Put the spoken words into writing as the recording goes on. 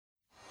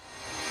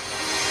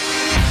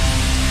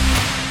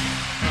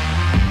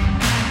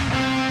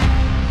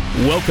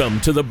Welcome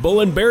to the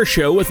Bull and Bear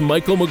Show with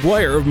Michael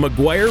McGuire of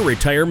McGuire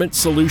Retirement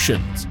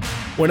Solutions.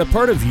 When a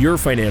part of your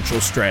financial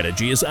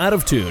strategy is out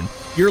of tune,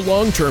 your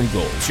long-term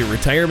goals, your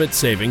retirement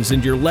savings,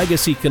 and your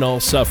legacy can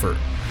all suffer.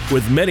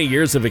 With many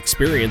years of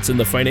experience in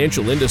the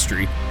financial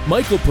industry,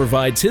 Michael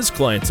provides his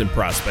clients and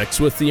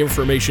prospects with the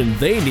information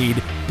they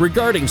need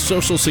regarding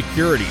Social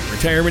Security,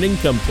 retirement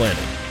income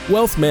planning,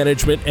 wealth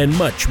management, and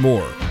much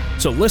more.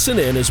 So listen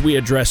in as we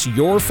address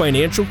your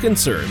financial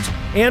concerns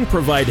and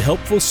provide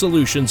helpful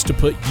solutions to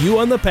put you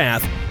on the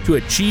path to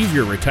achieve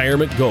your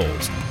retirement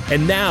goals.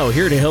 And now,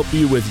 here to help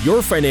you with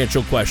your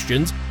financial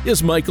questions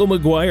is Michael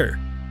McGuire.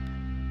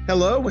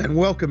 Hello and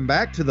welcome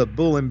back to the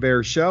Bull and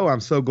Bear Show.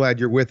 I'm so glad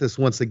you're with us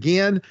once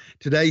again.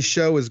 Today's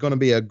show is going to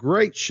be a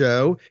great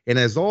show. And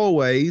as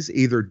always,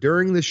 either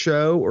during the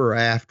show or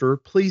after,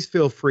 please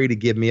feel free to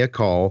give me a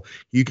call.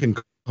 You can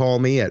call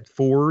me at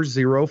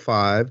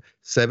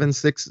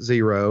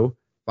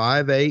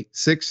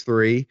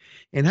 405-760-5863.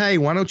 And hey,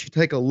 why don't you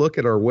take a look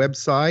at our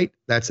website?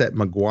 That's at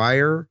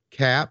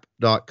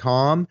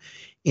McGuireCap.com.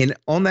 And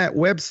on that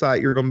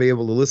website, you're going to be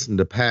able to listen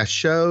to past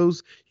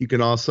shows. You can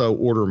also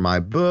order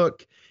my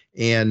book.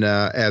 And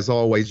as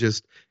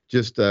always,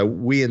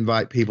 we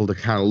invite people to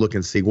kind of look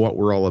and see what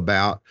we're all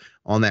about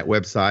on that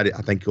website.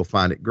 I think you'll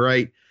find it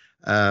great.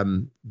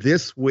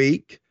 This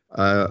week,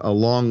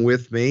 along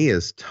with me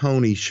is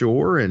Tony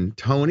Shore. And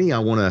Tony, I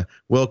want to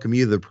welcome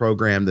you to the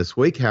program this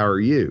week. How are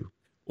you?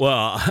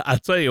 Well, I'll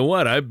tell you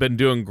what, I've been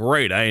doing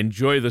great. I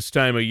enjoy this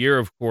time of year,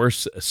 of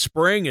course.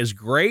 Spring is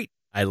great.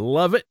 I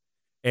love it.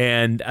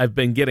 And I've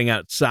been getting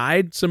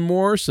outside some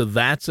more, so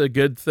that's a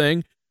good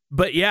thing.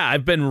 But yeah,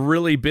 I've been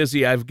really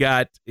busy. I've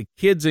got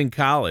kids in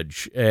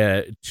college,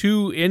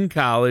 2 in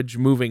college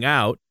moving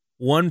out,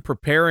 1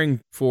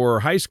 preparing for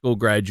high school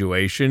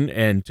graduation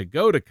and to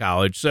go to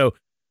college. So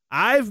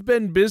I've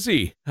been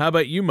busy. How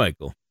about you,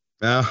 Michael?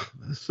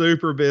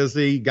 Super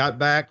busy. Got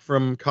back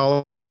from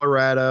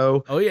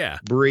Colorado. Oh, yeah.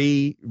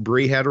 Bree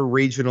had her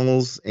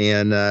regionals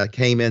and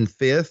came in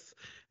 5th,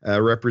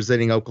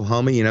 representing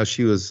Oklahoma. You know,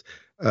 she was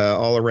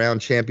all-around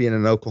champion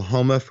in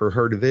Oklahoma for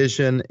her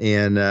division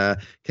and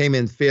came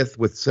in 5th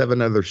with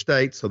 7 other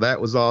states. So that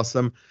was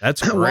awesome.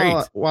 That's great.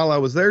 While I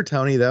was there,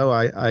 Tony, though,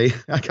 I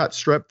got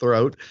strep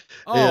throat.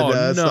 Oh,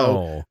 and,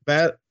 no.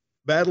 So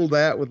battled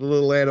that with a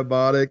little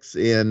antibiotics.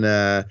 And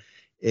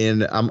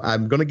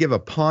I'm going to give a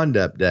pond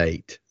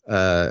update.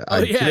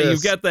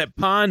 You've got that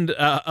pond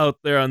out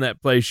there on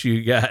that place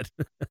you got.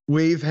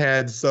 We've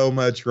had so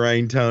much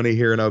rain, Tony,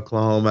 here in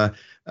Oklahoma.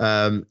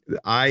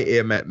 I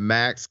am at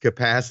max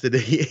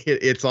capacity.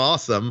 It's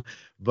awesome,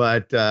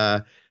 but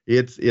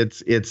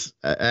it's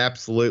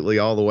absolutely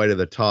all the way to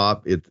the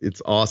top.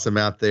 It's awesome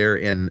out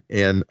there,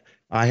 and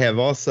I have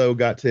also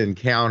got to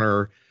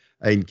encounter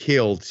and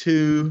kill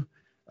 2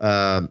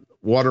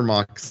 water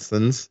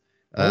moccasins,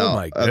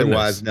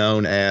 otherwise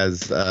known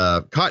as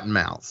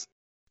cottonmouths.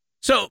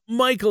 So,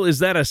 Michael,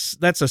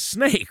 that's a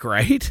snake,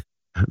 right?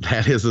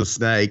 That is a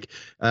snake,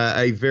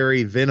 a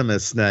very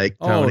venomous snake,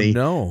 Tony.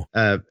 Oh,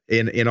 no.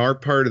 In our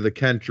part of the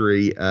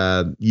country,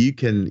 you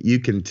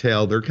can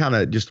tell they're kind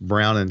of just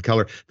brown in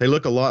color. They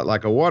look a lot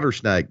like a water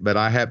snake, but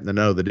I happen to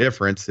know the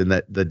difference. And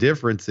that the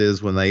difference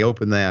is when they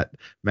open that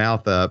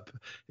mouth up,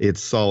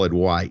 it's solid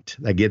white.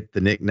 They get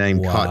the nickname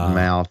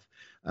Cottonmouth.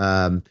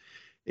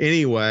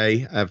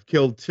 Anyway, I've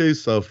killed 2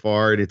 so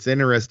far, and it's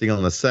interesting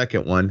on the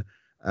second one.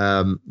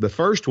 The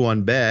first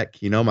one,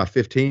 Beck, you know, my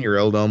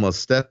 15-year-old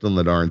almost stepped on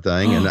the darn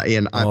thing.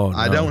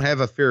 I don't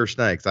have a fear of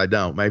snakes. I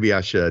don't. Maybe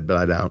I should, but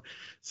I don't.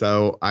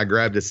 So I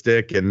grabbed a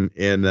stick and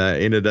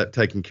ended up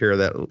taking care of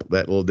that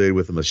little dude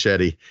with a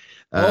machete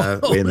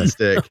in the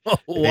stick.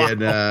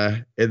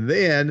 Wow. And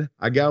then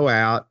I go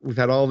out. We've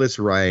had all this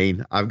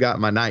rain. I've got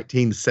my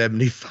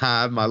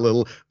 1975, my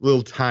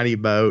little tiny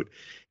boat,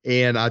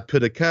 and I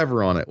put a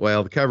cover on it.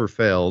 Well, the cover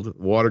failed.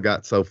 Water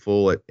got so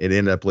full it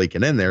ended up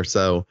leaking in there.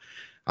 So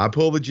I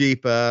pull the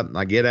Jeep up,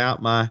 I get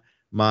out my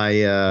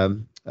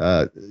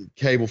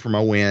cable for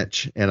my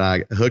winch, and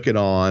I hook it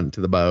on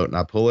to the boat, and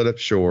I pull it up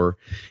shore,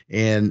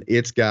 and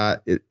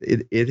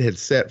it had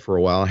set for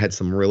a while. I had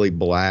some really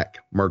black,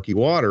 murky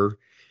water,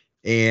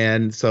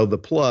 and so the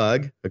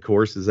plug, of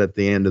course, is at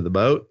the end of the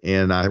boat,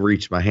 and I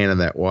reach my hand in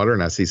that water,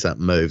 and I see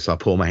something move, so I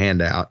pull my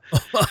hand out.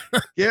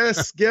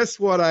 Guess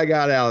what I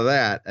got out of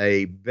that?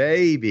 A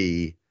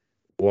baby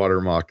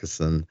water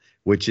moccasin,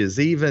 which is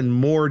even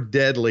more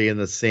deadly in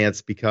the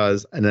sense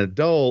because an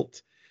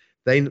adult,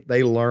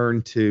 they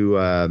learn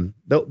to,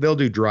 they'll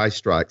do dry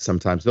strikes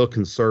sometimes. They'll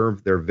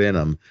conserve their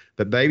venom,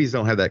 but babies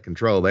don't have that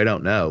control. They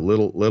don't know.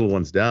 Little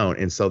ones don't.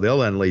 And so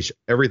they'll unleash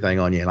everything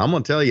on you. And I'm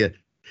going to tell you,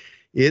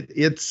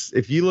 it's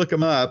if you look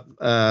them up,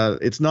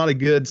 it's not a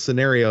good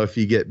scenario if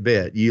you get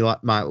bit. You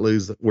might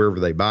lose wherever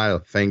they bite, a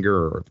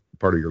finger or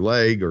part of your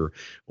leg, or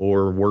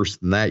worse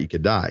than that, you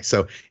could die.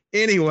 So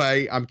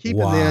anyway, I'm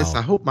keeping this.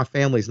 I hope my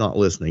family's not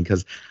listening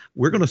because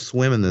we're going to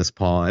swim in this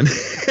pond.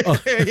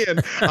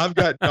 And I've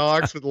got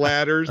dogs with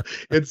ladders.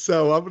 And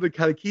so I'm going to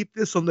kind of keep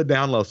this on the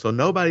down low. So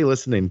nobody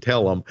listening,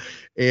 tell them.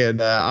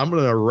 And I'm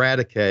going to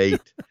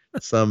eradicate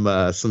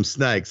some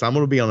snakes. I'm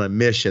going to be on a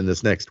mission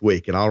this next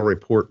week, and I'll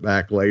report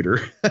back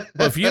later.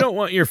 Well, if you don't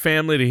want your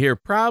family to hear,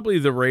 probably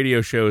the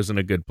radio show isn't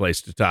a good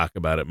place to talk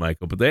about it,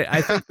 Michael. But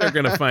I think they're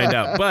going to find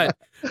out. But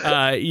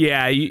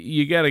yeah,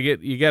 you got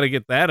to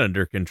get that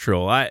under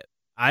control.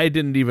 I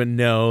didn't even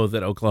know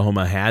that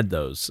Oklahoma had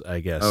those, I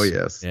guess. Oh,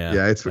 yes.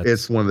 Yeah,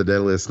 it's one of the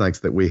deadliest snakes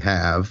that we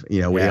have.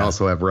 We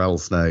also have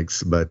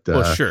rattlesnakes, but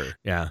well, sure.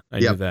 Yeah, I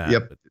knew that.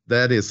 Yep. But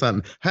that is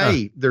something.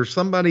 Hey, there's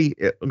somebody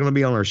going to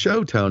be on our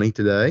show, Tony,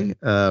 today.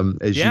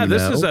 This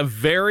is a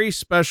very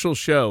special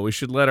show. We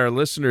should let our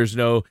listeners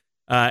know.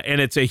 And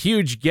it's a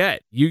huge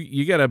get.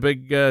 You got a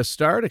big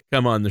star to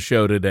come on the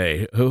show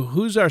today.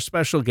 Who's our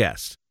special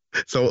guest?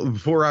 So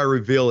before I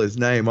reveal his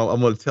name, I'm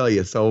going to tell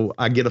you. So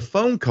I get a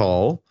phone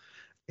call,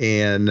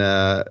 and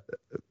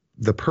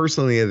the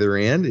person on the other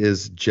end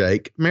is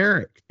Jake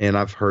Merrick. And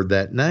I've heard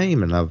that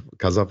name, and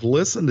because I've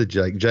listened to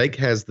Jake. Jake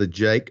has the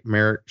Jake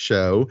Merrick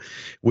Show,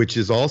 which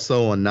is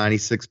also on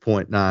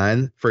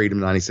 96.9, Freedom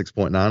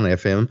 96.9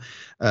 FM.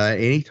 And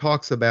he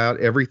talks about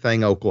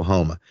everything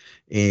Oklahoma.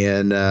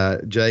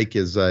 And Jake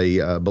is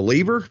a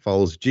believer,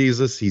 follows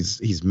Jesus.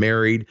 He's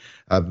married,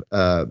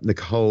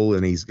 Nicole,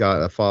 and he's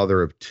got a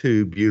father of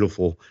two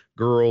beautiful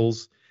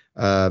girls.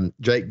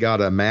 Jake got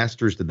a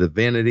master's of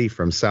divinity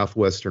from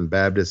Southwestern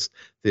Baptist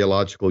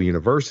Theological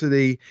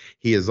University.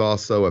 He is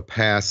also a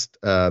past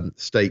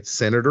state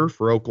senator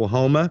for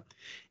Oklahoma.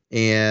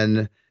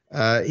 And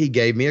he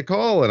gave me a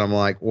call, and I'm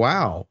like,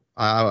 wow.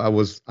 I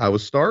was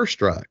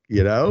starstruck,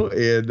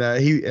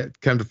 and he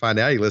come to find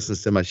out he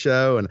listens to my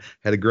show, and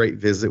had a great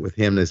visit with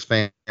him and his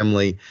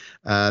family.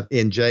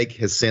 And Jake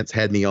has since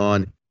had me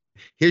on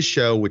his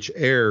show, which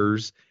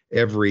airs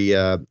every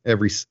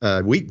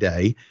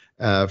weekday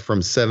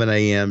from 7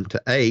 a.m.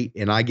 to 8,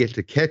 and I get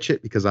to catch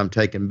it because I'm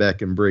taking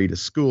Beck and Bree to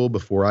school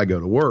before I go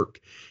to work.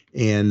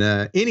 And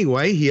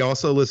anyway, he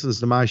also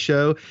listens to my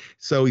show,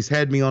 so he's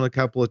had me on a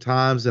couple of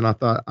times, and I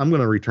thought I'm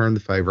going to return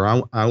the favor.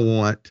 I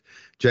want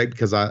Jake,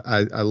 because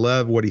I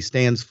love what he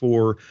stands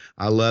for.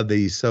 I love that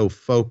he's so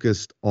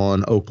focused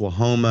on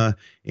Oklahoma,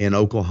 and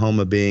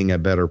Oklahoma being a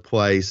better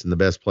place and the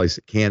best place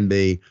it can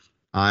be.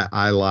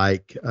 I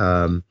like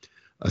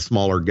a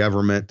smaller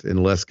government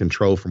and less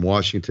control from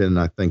Washington.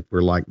 I think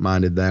we're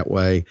like-minded that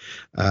way.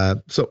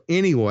 So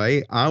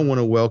anyway, I want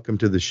to welcome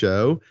to the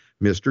show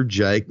Mr.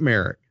 Jake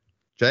Merrick.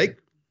 Jake?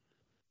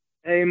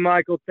 Hey,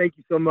 Michael, thank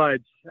you so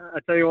much. I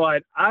tell you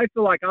what, I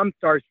feel like I'm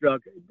starstruck,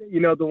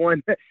 the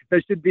one that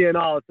should be in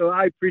awe. So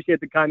I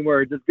appreciate the kind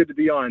words. It's good to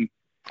be on.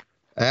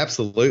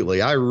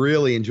 Absolutely. I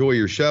really enjoy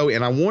your show.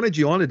 And I wanted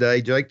you on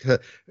today, Jake, to,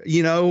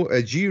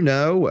 as you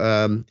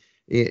know,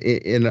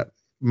 in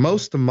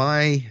most of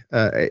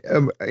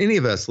any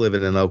of us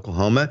living in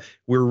Oklahoma,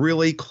 we're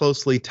really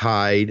closely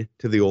tied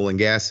to the oil and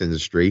gas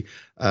industry.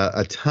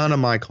 A ton of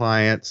my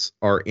clients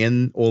are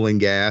in oil and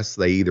gas.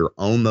 They either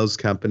own those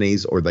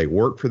companies, or they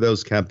work for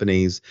those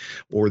companies,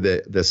 or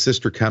the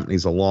sister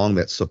companies along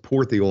that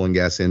support the oil and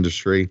gas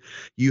industry.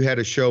 You had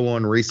a show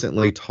on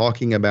recently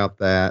talking about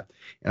that.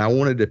 And I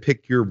wanted to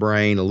pick your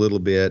brain a little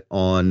bit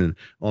on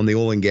the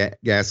oil and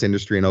gas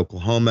industry in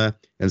Oklahoma,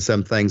 and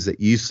some things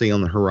that you see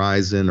on the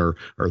horizon, or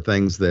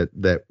things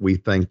that we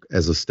think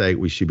as a state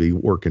we should be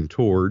working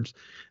towards.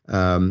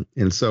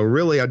 And so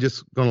really, I'm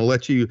just going to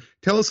let you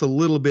tell us a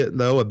little bit,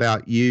 though,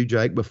 about you,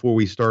 Jake, before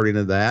we start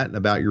into that, and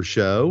about your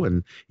show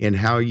and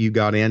how you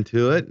got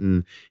into it,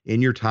 and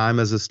in your time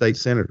as a state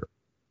senator.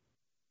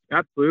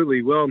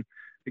 Absolutely. Well,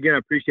 again, I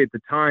appreciate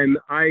the time.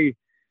 I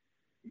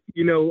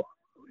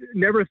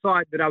never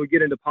thought that I would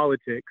get into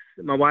politics.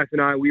 My wife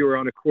and I, we were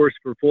on a course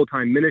for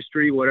full-time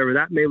ministry, whatever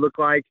that may look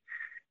like.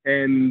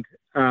 And,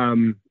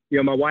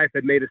 my wife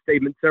had made a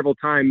statement several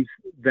times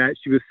that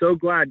she was so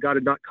glad God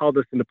had not called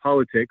us into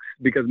politics,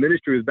 because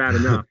ministry was bad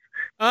enough.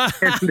 And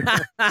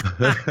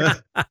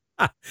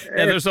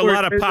there's a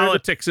lot of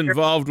politics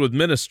involved with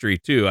ministry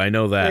too. I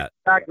know that.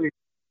 Exactly.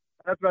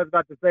 That's what I was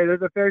about to say.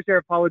 There's a fair share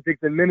of politics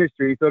in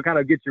ministry, so it kind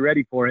of gets you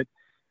ready for it.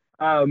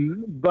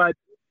 But,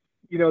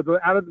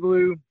 out of the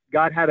blue,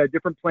 God had a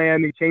different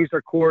plan. He changed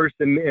our course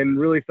and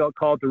really felt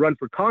called to run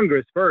for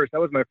Congress first.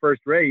 That was my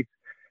first race,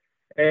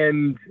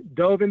 and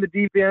dove in the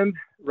deep end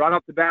right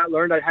off the bat.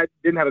 Learned I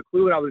didn't have a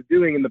clue what I was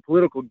doing in the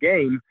political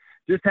game.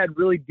 Just had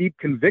really deep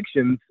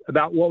convictions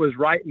about what was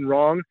right and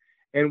wrong,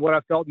 and what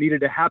I felt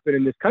needed to happen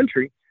in this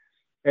country.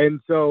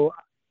 And so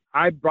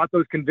I brought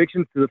those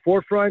convictions to the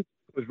forefront,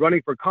 was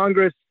running for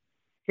Congress,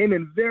 came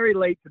in very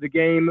late to the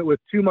game with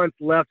 2 months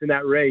left in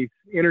that race,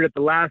 entered at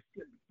the last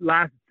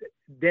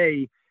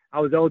day I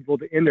was eligible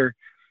to enter.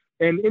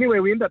 And anyway,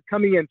 we ended up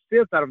coming in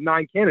 5th out of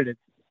 9 candidates.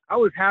 I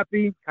was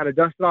happy, kind of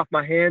dusted off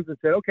my hands and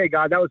said, okay,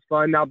 God, that was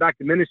fun. Now back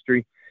to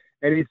ministry.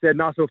 And he said,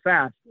 not so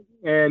fast.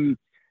 And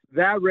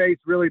that race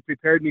really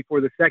prepared me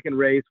for the second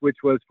race, which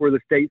was for the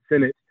state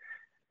Senate.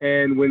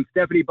 And when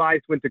Stephanie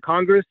Bice went to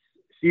Congress,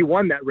 she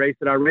won that race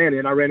that I ran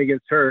in. I ran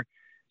against her.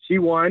 She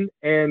won,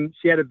 and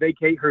she had to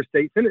vacate her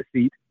state Senate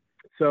seat.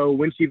 So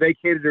when she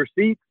vacated her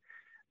seat,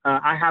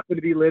 I happened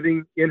to be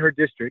living in her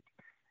district.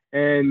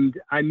 And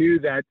I knew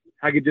that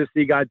I could just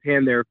see God's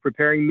hand there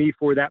preparing me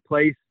for that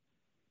place.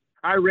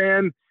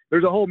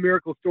 There's a whole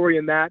miracle story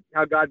in that,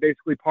 how God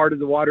basically parted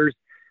the waters,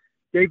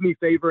 gave me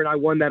favor, and I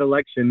won that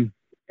election.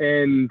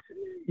 And,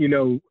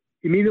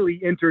 immediately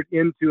entered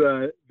into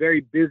a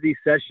very busy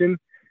session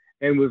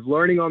and was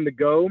learning on the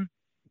go.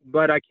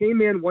 But I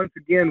came in once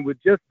again with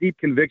just deep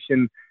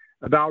conviction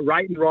about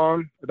right and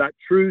wrong, about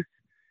truth.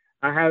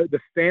 The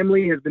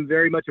family has been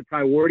very much a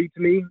priority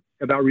to me,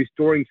 about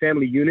restoring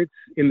family units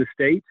in the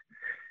state.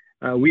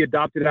 We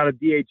adopted out of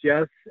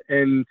DHS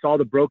and saw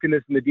the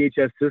brokenness in the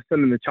DHS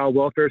system and the child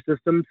welfare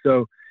system.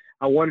 So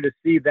I wanted to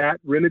see that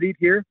remedied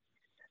here.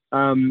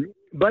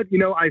 But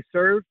I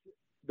served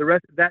the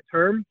rest of that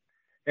term,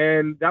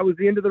 and that was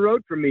the end of the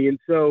road for me. And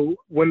so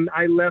when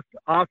I left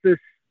office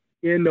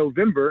in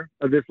November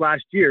of this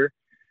last year,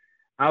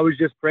 I was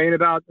just praying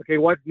about, okay,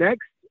 what's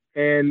next?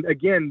 And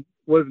again,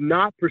 was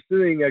not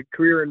pursuing a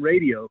career in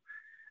radio.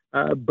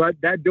 But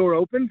that door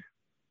opened.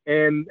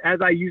 And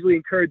as I usually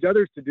encourage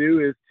others to do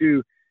is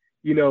to,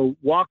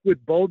 walk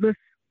with boldness,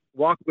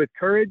 walk with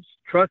courage,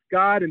 trust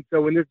God. And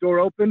so when this door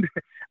opened,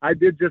 I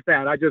did just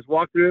that. I just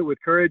walked through it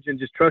with courage and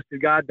just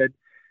trusted God that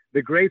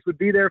the grace would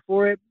be there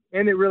for it.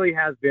 And it really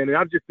has been. And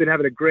I've just been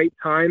having a great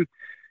time.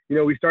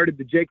 We started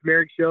the Jake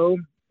Merrick Show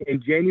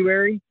in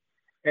January,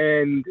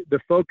 and the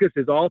focus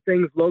is all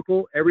things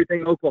local,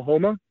 everything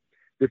Oklahoma.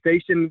 The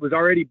station was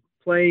already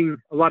playing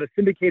a lot of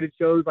syndicated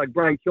shows like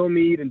Brian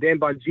Kilmeade and Dan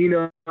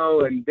Bongino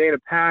and Dana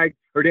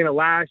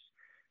Lash,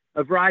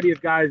 a variety of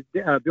guys,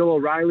 Bill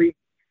O'Reilly,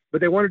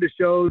 but they wanted a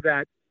show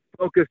that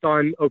focused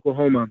on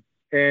Oklahoma.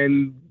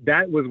 And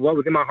that was what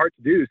was in my heart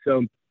to do.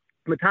 So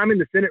the time in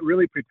the Senate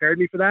really prepared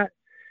me for that.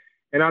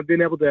 And I've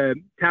been able to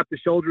tap the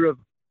shoulder of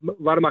a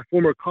lot of my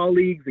former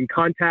colleagues and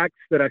contacts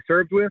that I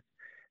served with.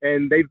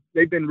 And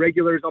they've been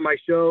regulars on my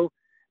show,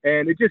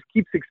 and it just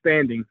keeps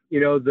expanding.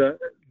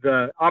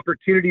 The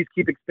opportunities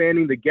keep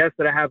expanding. The guests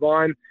that I have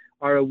on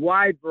are a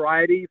wide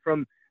variety,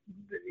 from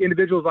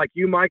individuals like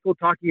you, Michael,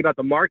 talking about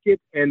the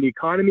market and the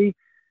economy.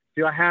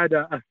 So I had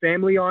a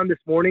family on this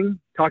morning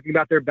talking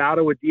about their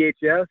battle with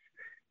DHS.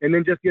 And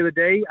then just the other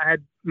day, I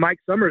had Mike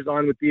Summers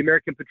on with the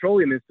American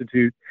Petroleum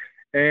Institute.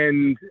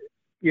 And,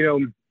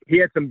 he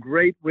had some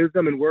great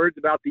wisdom and words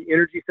about the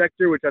energy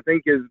sector, which I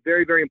think is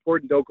very, very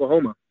important to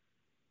Oklahoma.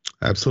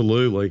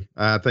 Absolutely.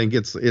 I think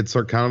it's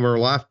our kind of our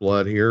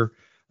lifeblood here,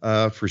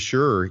 for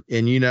sure.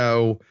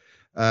 And,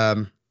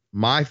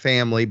 my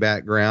family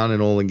background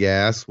in oil and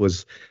gas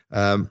was,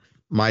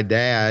 my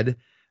dad,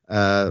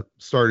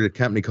 started a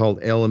company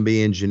called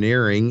L&B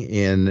Engineering.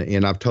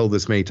 And I've told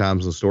this many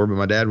times in the story, but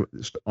my dad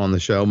on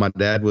the show, my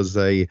dad was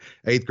a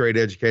 8th grade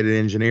educated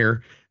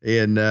engineer.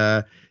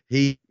 And,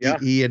 he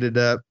ended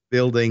up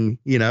building,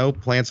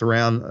 plants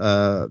around,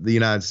 the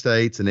United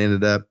States, and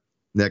ended up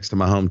next to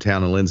my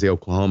hometown in Lindsay,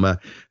 Oklahoma.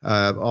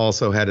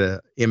 Also had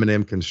a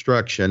M&M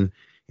Construction.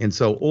 And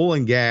so oil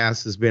and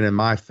gas has been in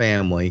my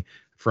family,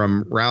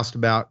 from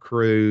roustabout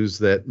crews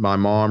that my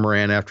mom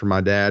ran after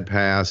my dad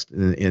passed,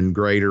 in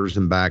graders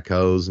and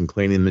backhoes and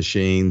cleaning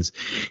machines.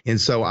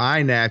 And so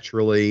I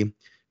naturally,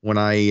 when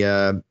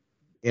I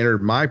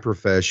entered my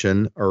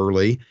profession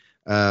early,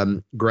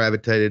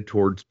 gravitated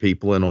towards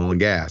people in oil and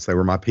gas. They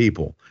were my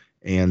people.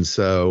 And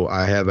so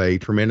I have a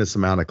tremendous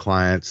amount of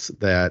clients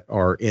that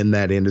are in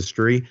that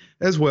industry,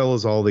 as well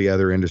as all the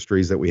other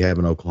industries that we have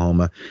in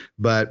Oklahoma.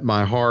 But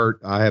my heart,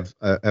 I have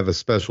a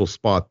special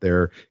spot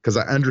there, because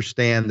I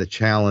understand the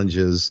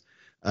challenges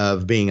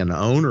of being an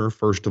owner,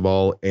 first of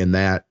all, in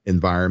that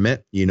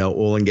environment.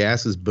 Oil and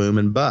gas is boom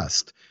and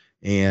bust.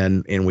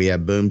 And we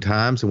have boom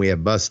times and we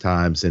have bust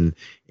times. And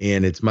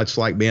it's much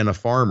like being a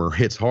farmer.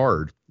 It's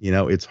hard.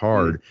 It's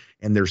hard.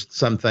 Mm-hmm. And there's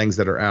some things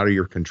that are out of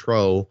your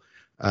control.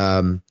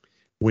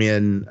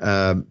 When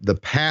the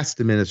past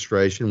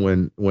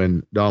administration,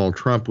 when Donald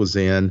Trump was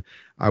in,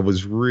 I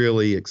was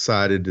really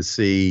excited to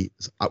see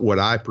what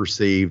I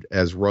perceived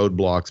as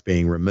roadblocks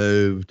being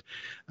removed,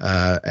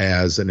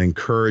 as an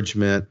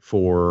encouragement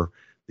for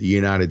the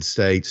United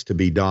States to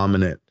be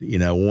dominant,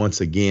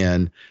 once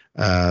again,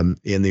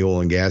 in the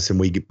oil and gas, and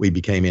we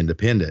became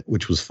independent,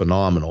 which was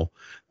phenomenal.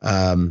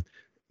 And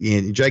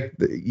Jake,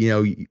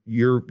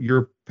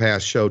 your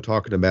past show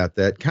talking about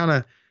that, kind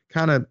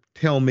of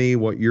tell me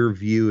what your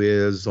view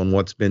is on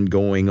what's been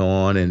going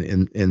on,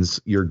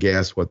 and your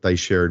guests, what they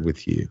shared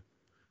with you.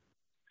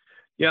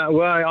 Yeah,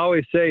 well, I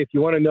always say, if you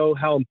want to know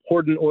how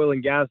important oil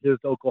and gas is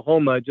to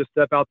Oklahoma, just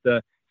step out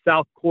the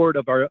south court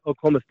of our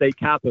Oklahoma State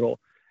Capitol,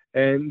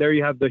 and there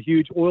you have the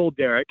huge oil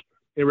derrick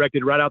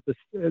erected right out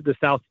the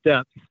south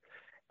steps.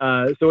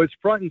 So it's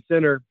front and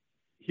center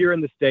here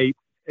in the state.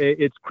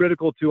 It's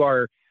critical to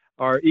our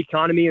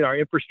economy and our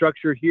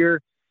infrastructure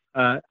here.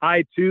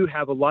 I, too,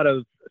 have a lot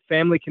of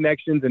family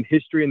connections and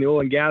history in the oil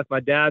and gas.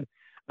 My dad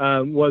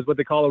was what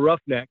they call a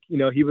roughneck.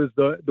 He was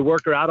the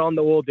worker out on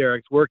the oil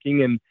derricks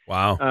working, and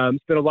wow,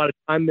 spent a lot of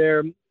time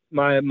there.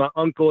 My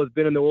uncle has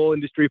been in the oil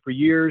industry for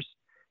years,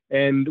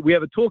 and we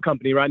have a tool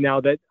company right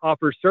now that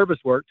offers service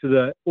work to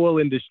the oil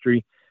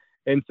industry.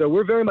 And so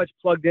we're very much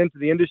plugged into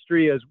the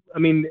industry.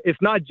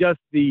 It's not just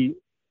the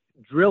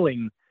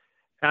drilling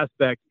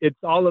aspect. It's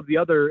all of the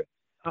other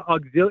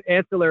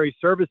ancillary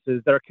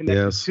services that are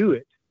connected to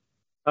it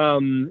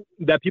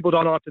that people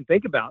don't often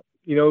think about.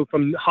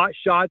 From hot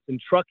shots and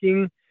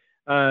trucking,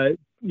 then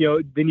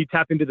you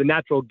tap into the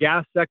natural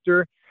gas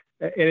sector,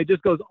 and it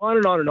just goes on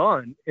and on and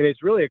on. And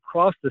it's really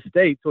across the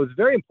state. So it's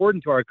very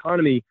important to our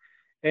economy.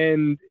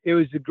 And it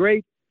was a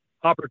great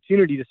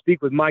opportunity to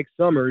speak with Mike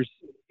Summers.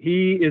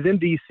 He is in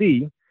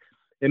D.C.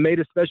 and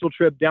made a special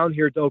trip down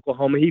here to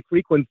Oklahoma. He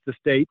frequents the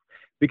state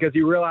because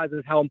he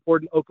realizes how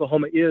important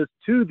Oklahoma is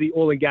to the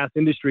oil and gas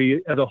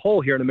industry as a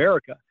whole here in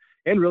America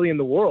and really in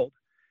the world.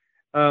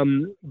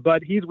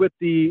 But he's with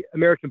the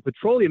American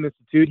Petroleum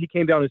Institute. He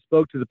came down and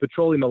spoke to the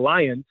Petroleum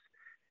Alliance.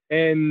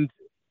 And,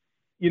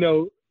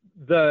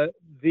 the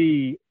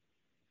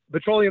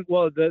petroleum,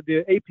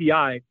 the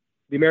API,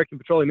 the American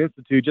Petroleum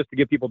Institute, just to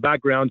give people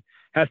background,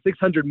 has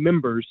 600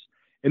 members.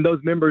 And those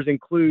members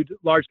include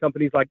large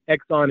companies like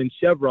Exxon and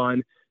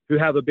Chevron, who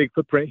have a big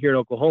footprint here in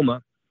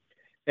Oklahoma.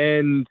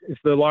 And it's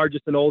the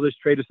largest and oldest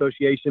trade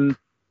association,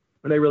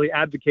 and they really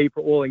advocate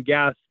for oil and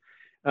gas.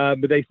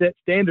 But they set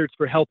standards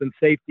for health and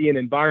safety and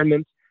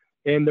environment.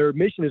 And their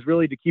mission is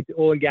really to keep the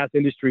oil and gas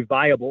industry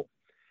viable.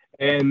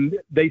 And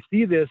they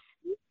see this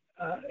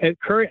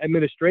current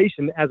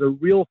administration as a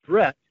real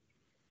threat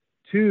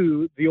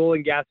to the oil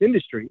and gas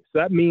industry. So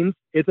that means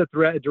it's a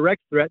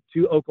direct threat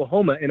to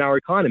Oklahoma and our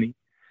economy.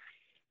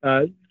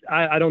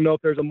 I don't know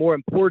if there's a more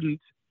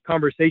important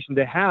conversation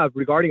to have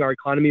regarding our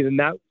economy than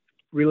that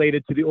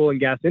related to the oil and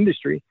gas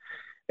industry.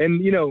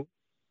 And,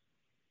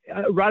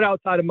 right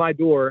outside of my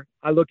door,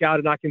 I look out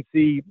and I can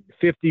see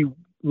 50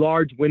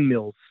 large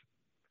windmills.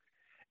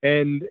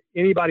 And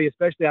anybody,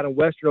 especially out in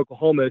western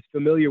Oklahoma, is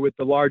familiar with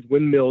the large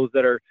windmills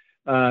that are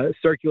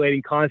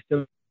circulating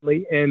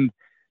constantly. And,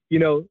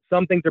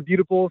 some think they're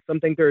beautiful, some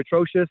think they're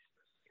atrocious.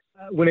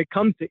 When it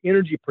comes to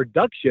energy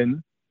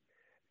production,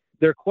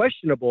 they're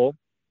questionable,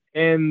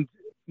 and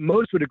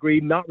most would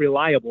agree not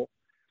reliable.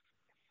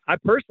 I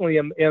personally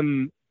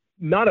am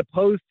not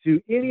opposed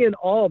to any and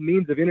all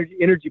means of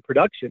energy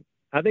production.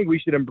 I think we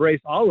should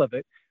embrace all of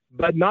it,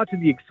 but not to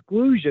the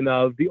exclusion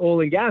of the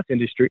oil and gas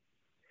industry.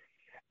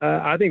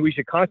 I think we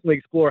should constantly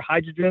explore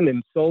hydrogen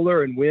and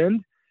solar and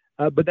wind,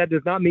 but that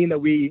does not mean that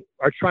we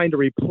are trying to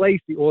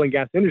replace the oil and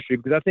gas industry,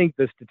 because I think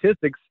the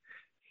statistics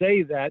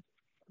say that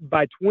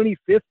by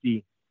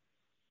 2050,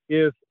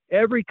 if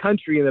every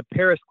country in the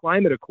Paris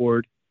Climate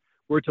Accord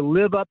were to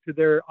live up to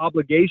their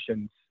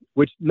obligations,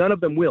 which none of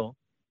them will,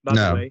 by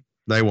the way.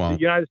 They won't.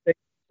 The United States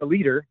is a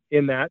leader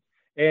in that,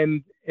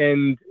 and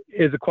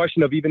is a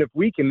question of even if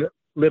we can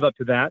live up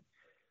to that.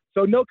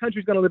 So no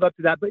country's going to live up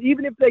to that. But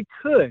even if they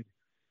could,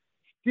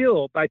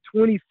 still by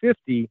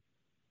 2050,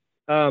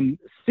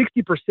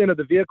 60% of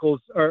the vehicles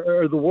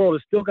or the world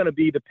is still going to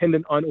be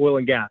dependent on oil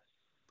and gas.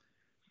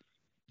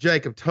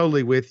 Jake, I'm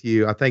totally with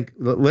you. I think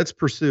let's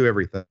pursue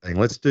everything.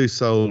 Let's do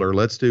solar,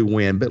 let's do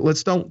wind, but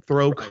let's don't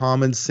throw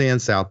common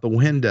sense out the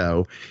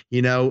window.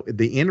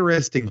 The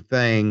interesting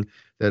thing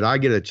that I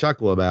get a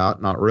chuckle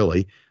about, not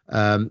really,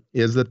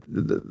 is that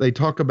they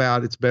talk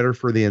about it's better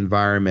for the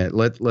environment.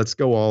 Let's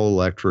go all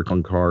electric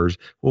on cars.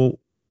 Well,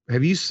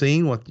 have you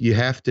seen what you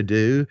have to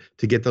do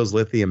to get those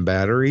lithium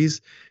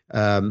batteries?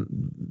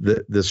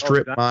 The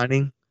strip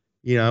mining,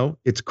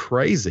 it's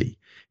crazy.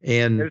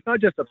 And it's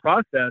not just the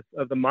process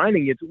of the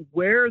mining, it's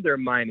where they're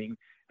mining.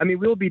 I mean,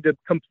 we'll be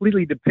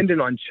completely dependent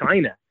on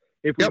China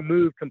if we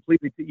move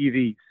completely to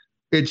EVs.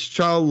 It's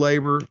child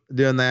labor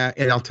doing that.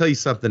 And I'll tell you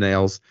something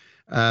else.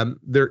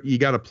 You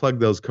got to plug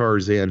those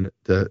cars in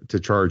to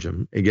charge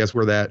them. And guess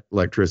where that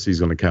electricity is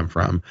going to come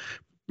from?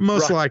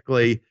 Most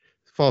likely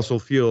fossil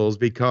fuels,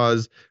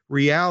 because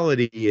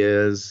reality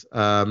is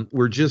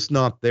we're just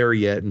not there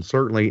yet. And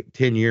certainly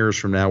 10 years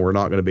from now, we're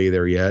not going to be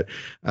there yet.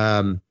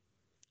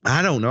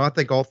 I don't know. I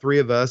think all three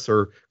of us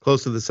are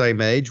close to the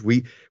same age.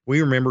 We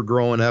remember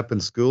growing up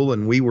in school,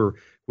 and we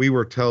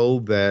were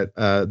told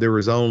that there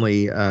was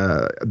only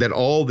that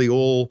all the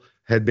oil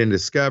had been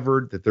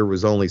discovered, that there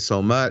was only so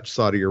much.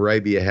 Saudi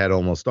Arabia had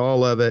almost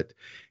all of it.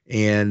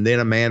 And then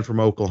a man from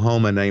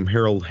Oklahoma named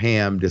Harold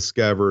Hamm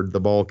discovered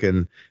the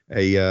Balkan,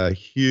 a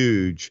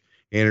huge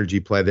energy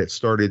play that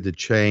started to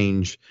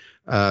change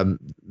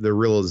the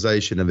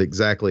realization of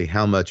exactly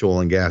how much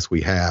oil and gas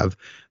we have.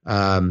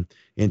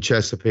 In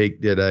Chesapeake,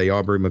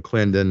 Aubrey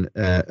McClendon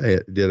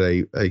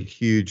did a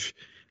huge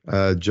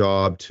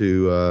job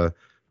to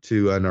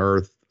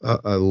unearth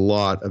a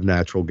lot of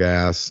natural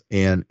gas.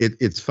 And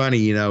it's funny,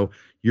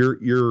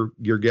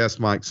 your guest,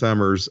 Mike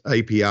Summers,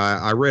 API,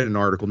 I read an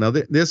article. Now,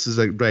 this is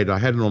great. I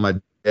had it on my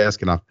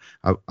desk, and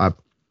I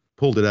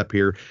pulled it up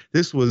here.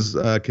 This was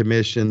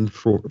commissioned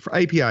for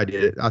API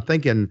did it, I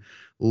think, in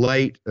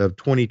late of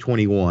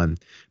 2021.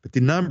 But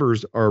the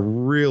numbers are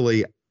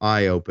really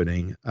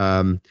eye-opening.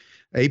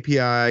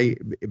 API,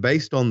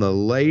 based on the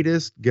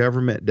latest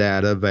government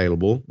data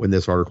available when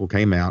this article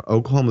came out,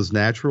 Oklahoma's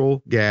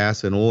natural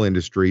gas and oil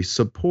industry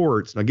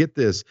supports, now get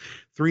this,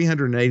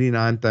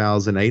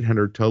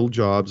 389,800 total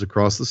jobs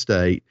across the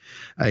state.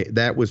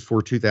 That was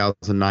for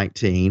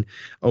 2019.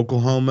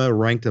 Oklahoma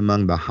ranked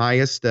among the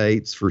highest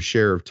states for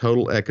share of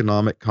total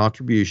economic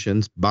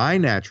contributions by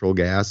natural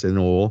gas and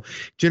oil,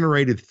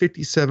 generated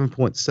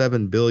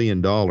 $57.7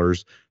 billion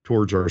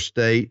towards our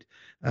state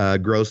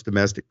gross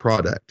domestic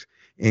product,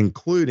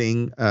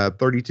 including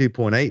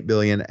 $32.8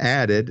 billion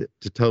added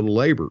to total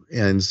labor.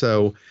 And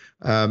so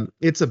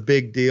it's a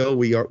big deal.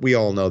 We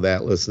all know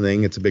that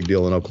listening. It's a big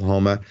deal in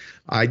Oklahoma.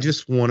 I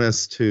just want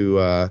us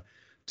to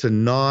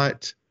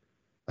not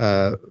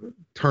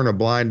turn a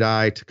blind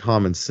eye to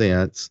common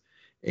sense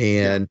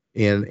and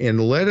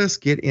let us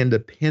get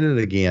independent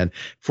again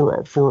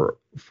for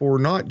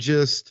not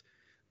just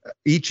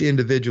each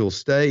individual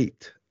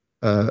states,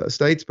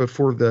 but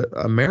for the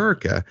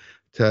America.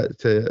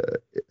 To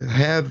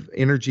have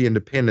energy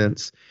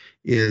independence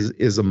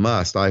is a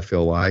must, I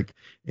feel like.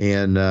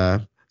 And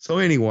so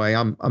anyway,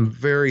 I'm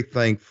very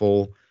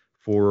thankful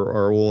for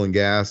our oil and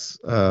gas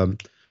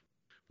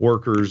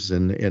workers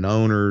and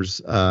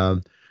owners. I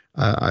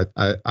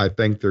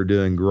think they're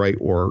doing great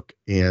work.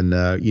 And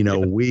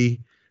we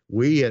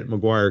at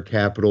McGuire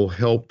Capital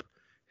help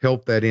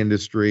that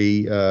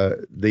industry,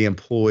 the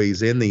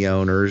employees and the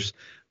owners,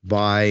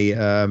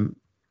 by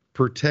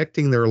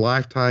protecting their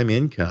lifetime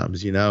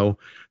incomes.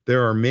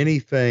 There are many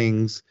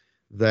things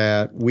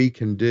that we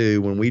can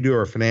do when we do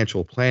our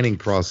financial planning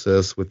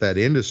process with that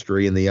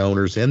industry and the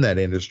owners in that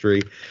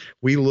industry.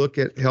 We look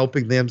at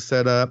helping them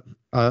set up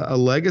a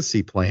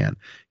legacy plan.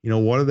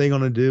 What are they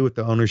going to do with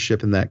the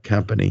ownership in that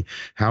company?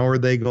 How are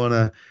they going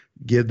to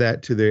give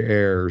that to their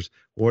heirs?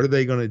 What are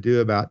they going to do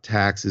about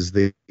taxes?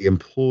 The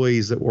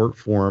employees that work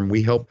for them,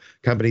 we help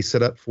companies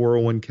set up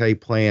 401k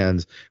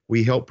plans.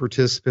 We help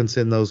participants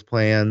in those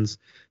plans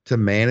to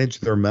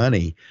manage their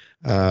money.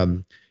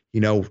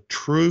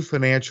 True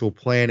financial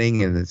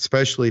planning, and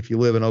especially if you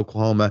live in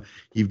Oklahoma,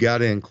 you've got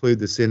to include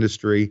this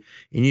industry,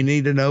 and you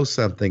need to know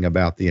something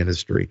about the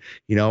industry.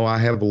 I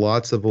have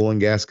lots of oil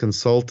and gas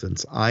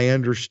consultants. I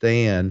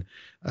understand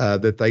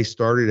that they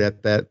started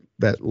at that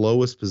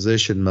lowest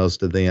position,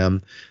 most of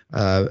them,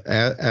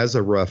 as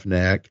a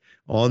roughneck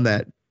on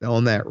that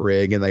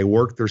rig, and they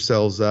work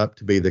themselves up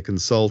to be the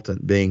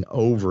consultant being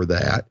over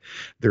that.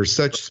 There's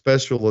such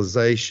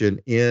specialization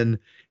in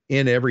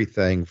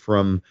everything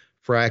from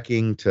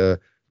fracking to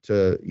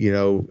the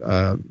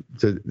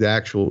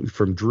actual,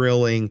 from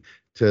drilling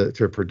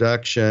to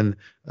production,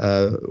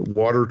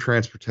 water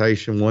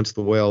transportation. Once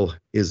the well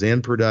is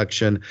in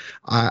production,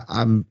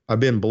 I've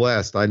been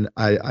blessed. I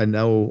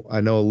know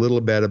a little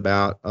bit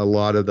about a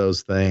lot of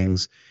those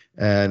things,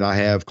 and I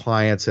have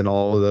clients in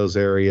all of those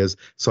areas.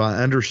 So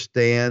I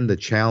understand the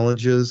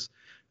challenges,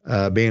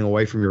 being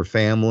away from your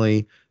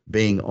family,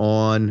 being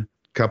on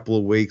couple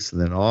of weeks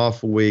and then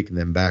off a week and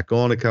then back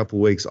on a couple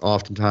of weeks,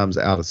 oftentimes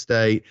out of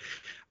state.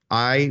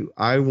 I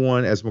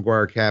want, as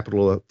McGuire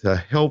Capital, to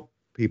help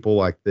people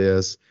like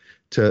this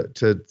so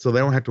they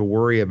don't have to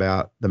worry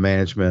about the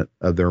management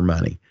of their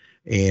money,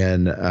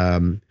 and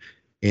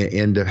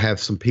to have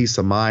some peace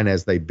of mind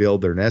as they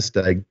build their nest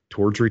egg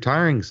towards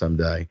retiring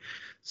someday.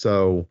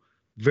 So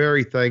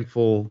very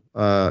thankful,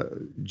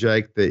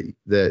 Jake,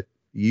 that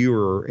you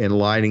are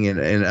enlightening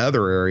in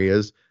other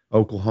areas,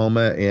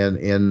 Oklahoma,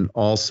 and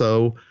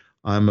also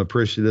I'm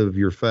appreciative of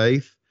your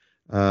faith.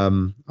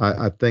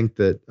 I think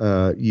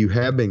that you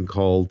have been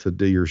called to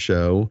do your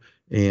show,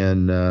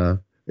 and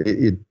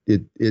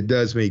it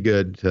does me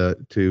good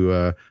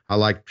to I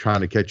like trying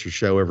to catch your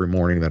show every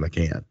morning that I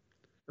can.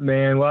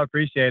 Man, well, I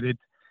appreciate it.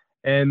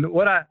 And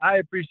what I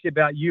appreciate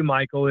about you,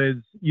 Michael, is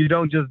you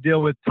don't just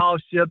deal with tall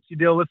ships, you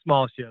deal with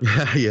small ships.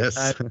 Yes.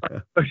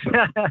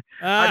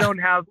 I don't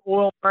have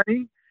oil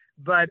money,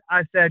 but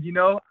I said,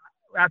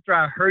 after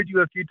I heard you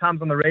a few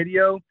times on the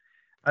radio,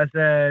 I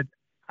said,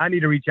 I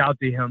need to reach out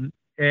to him.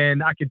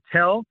 And I could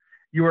tell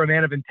you were a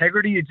man of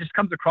integrity. It just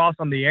comes across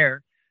on the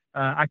air.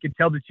 I could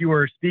tell that you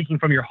were speaking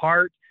from your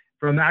heart,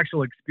 from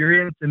actual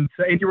experience, and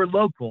you were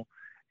local.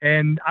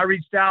 And I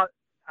reached out.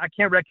 I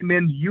can't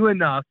recommend you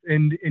enough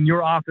and in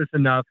your office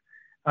enough.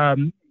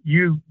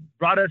 You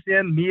brought us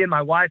in, me and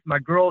my wife, my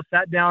girl,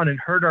 sat down and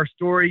heard our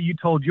story. You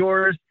told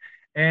yours.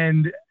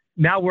 And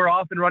now we're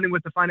off and running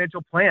with the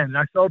financial plan. And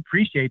I so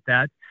appreciate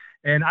that.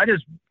 And I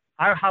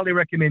highly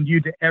recommend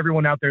you to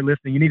everyone out there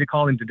listening. You need to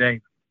call him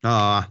today.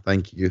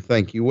 Thank you.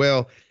 Thank you.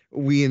 Well,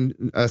 we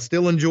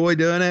still enjoy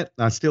doing it.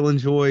 I still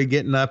enjoy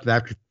getting up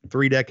after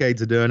 3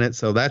 decades of doing it.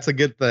 So that's a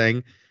good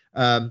thing.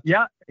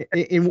 Yeah.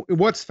 And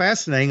what's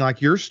fascinating,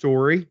 like your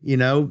story,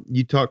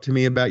 you talked to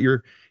me about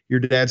your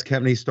dad's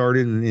company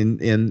started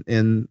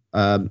and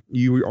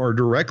you are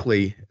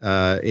directly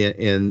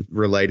in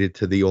related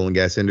to the oil and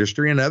gas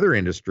industry and other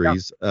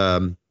industries.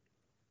 Yeah.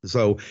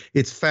 So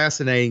it's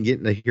fascinating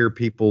getting to hear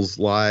people's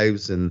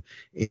lives and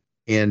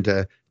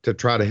to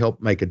try to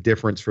help make a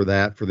difference for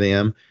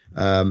them.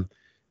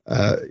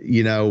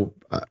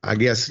 I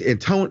guess,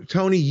 and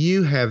Tony,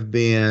 you have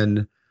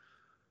been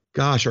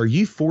Gosh, are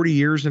you 40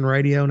 years in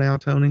radio now,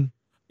 Tony?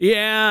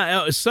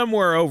 Yeah,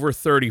 somewhere over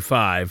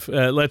 35.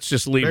 Let's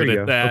just leave There it you at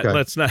go. that. Okay.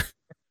 Let's not.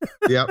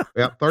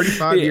 Yep.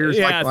 35 years.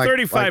 Yeah, like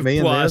 35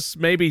 me plus,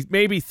 maybe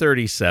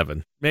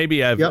 37.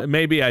 Maybe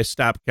I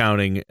stopped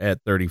counting at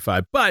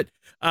 35. But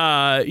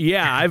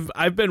yeah,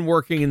 I've been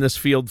working in this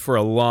field for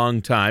a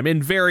long time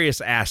in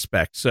various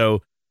aspects.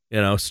 So,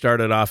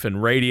 started off in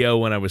radio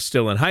when I was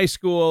still in high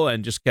school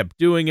and just kept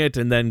doing it,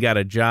 and then got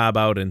a job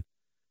out in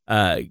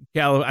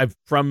I'm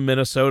from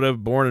Minnesota,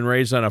 born and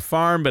raised on a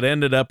farm, but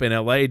ended up in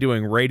LA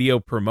doing radio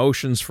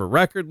promotions for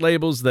record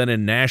labels, then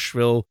in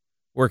Nashville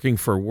working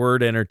for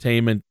Word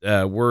Entertainment,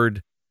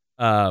 the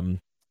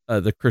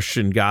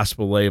Christian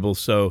gospel label.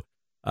 So,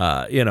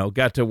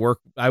 got to work.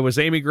 I was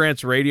Amy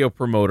Grant's radio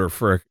promoter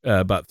for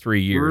about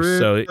 3 years.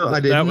 So I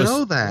didn't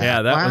know that.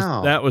 Yeah,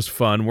 Wow. that was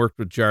fun. Worked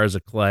with Jars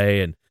of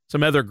Clay and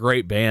some other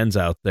great bands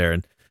out there,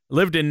 and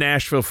lived in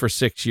Nashville for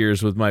 6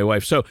 years with my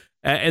wife. So,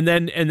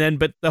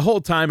 but the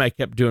whole time I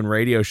kept doing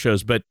radio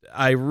shows. But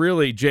I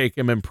really, Jake,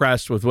 am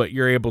impressed with what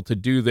you're able to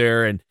do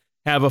there and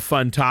have a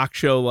fun talk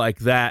show like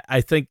that.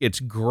 I think it's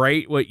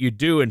great what you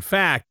do. In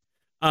fact,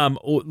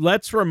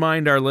 let's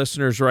remind our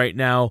listeners right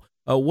now,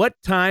 what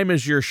time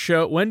is your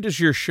show? When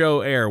does your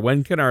show air?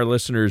 When can our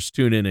listeners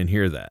tune in and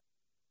hear that?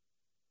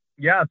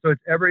 Yeah, so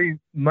it's every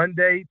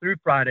Monday through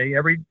Friday,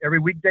 every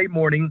weekday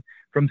morning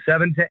from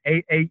 7 to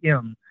 8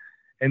 a.m.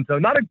 And so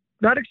not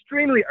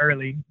extremely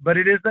early, but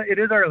it is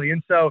early.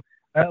 And so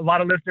a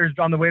lot of listeners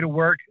on the way to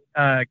work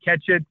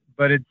catch it,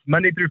 but it's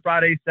Monday through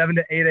Friday, 7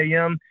 to 8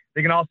 a.m.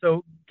 They can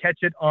also catch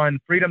it on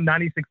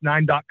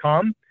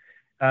freedom969.com.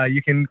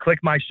 You can click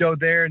my show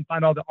there and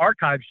find all the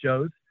archive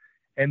shows.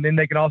 And then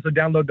they can also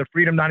download the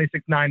Freedom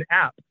 969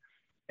 app.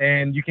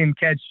 And you can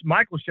catch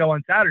Michael's show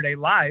on Saturday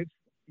live.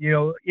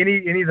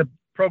 Any of the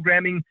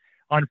programming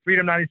on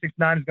Freedom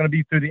 969 is going to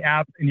be through the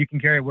app, and you can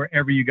carry it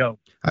wherever you go.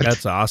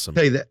 That's awesome.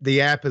 Hey,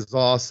 the app is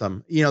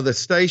awesome. The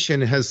station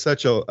has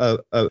such a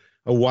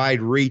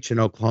wide reach in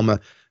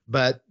Oklahoma,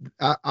 but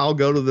I'll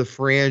go to the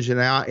fringe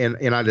and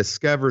I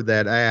discovered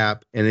that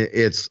app, and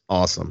it's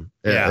awesome.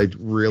 Yeah. It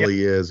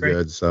really is great.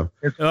 good. So,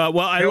 Go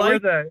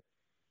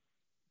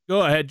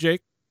ahead,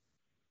 Jake.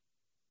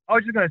 I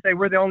was just going to say,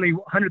 we're the only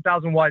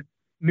 100,000 watt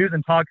news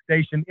and talk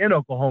station in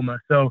Oklahoma.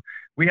 So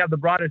we have the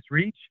broadest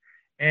reach,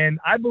 and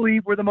I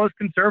believe we're the most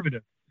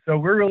conservative. So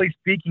we're really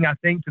speaking, I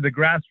think, to the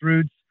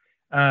grassroots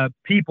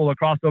people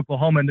across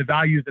Oklahoma and the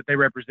values that they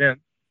represent.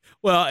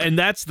 Well, and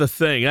that's the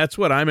thing. That's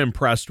what I'm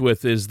impressed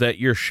with, is that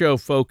your show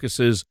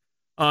focuses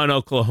on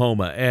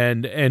Oklahoma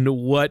and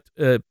what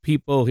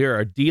people here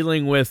are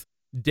dealing with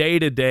day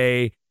to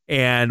day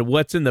and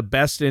what's in the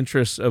best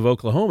interests of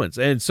Oklahomans.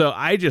 And so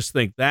I just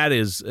think that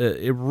is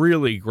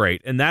really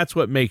great. And that's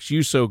what makes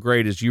you so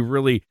great, is you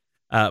really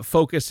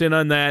focus in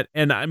on that.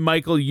 And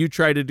Michael, you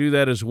try to do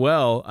that as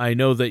well. I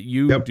know that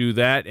you do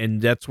that,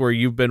 and that's where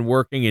you've been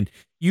working, and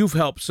you've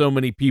helped so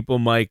many people,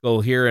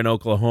 Michael, here in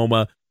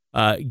Oklahoma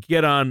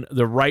get on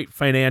the right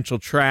financial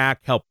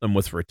track, help them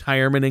with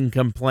retirement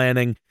income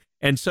planning.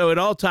 And so it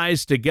all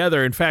ties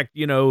together. In fact,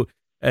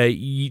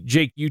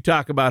 Jake, you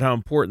talk about how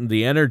important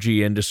the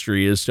energy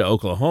industry is to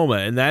Oklahoma,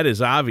 and that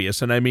is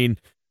obvious. And I mean,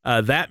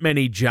 that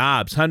many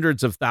jobs,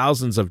 hundreds of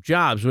thousands of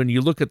jobs, when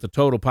you look at the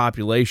total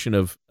population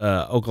of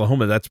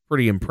Oklahoma, that's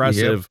pretty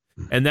impressive.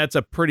 Yep. And that's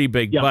a pretty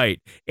big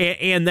bite.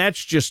 And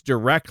that's just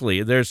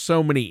directly. There's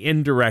so many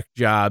indirect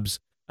jobs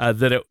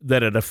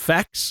that it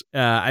affects.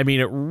 I mean,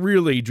 it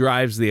really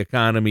drives the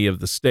economy of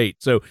the state.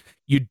 So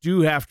you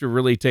do have to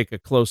really take a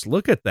close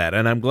look at that.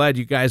 And I'm glad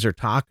you guys are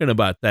talking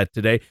about that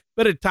today.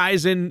 But it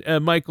ties in,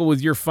 Michael,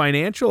 with your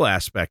financial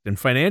aspect and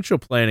financial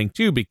planning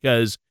too,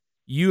 because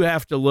you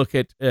have to look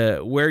at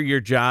where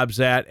your job's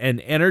at, and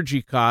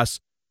energy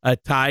costs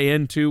tie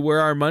into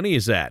where our money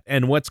is at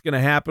and what's going to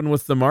happen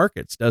with the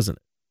markets, doesn't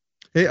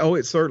it?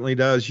 It certainly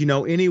does.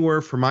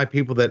 Anywhere for my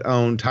people that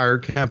own tire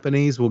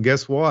companies, well,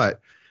 guess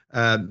what?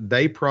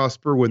 They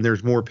prosper when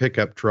there's more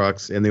pickup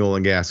trucks in the oil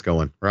and gas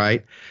going,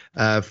 right?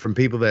 From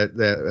people that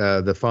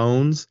the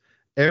phones,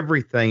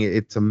 everything.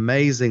 It's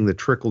amazing the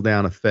trickle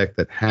down effect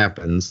that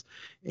happens.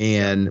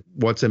 And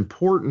what's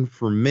important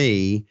for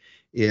me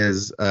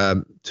is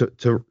it's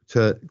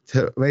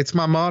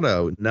my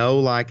motto: know,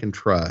 like, and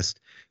trust.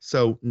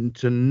 So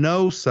to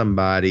know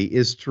somebody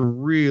is to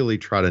really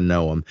try to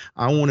know them.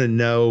 I want to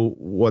know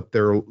what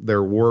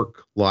their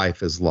work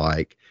life is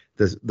like,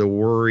 the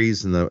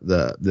worries and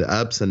the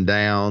ups and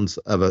downs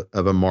of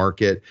a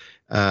market,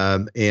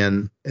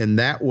 and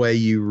that way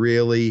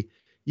you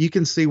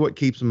can see what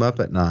keeps them up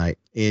at night,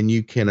 and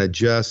you can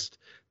adjust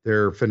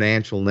their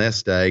financial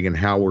nest egg and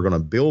how we're going to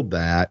build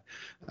that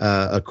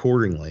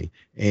accordingly.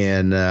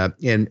 And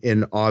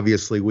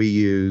obviously we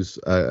use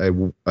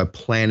a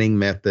planning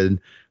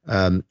method.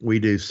 We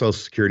do Social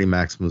Security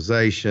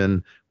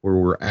maximization, where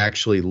we're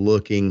actually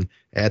looking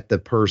at the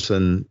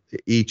person,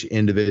 each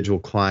individual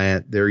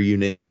client, their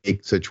unique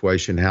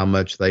situation, how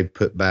much they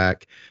put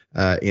back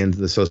into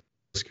the Social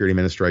Security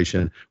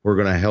Administration. We're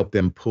going to help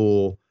them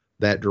pull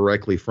that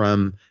directly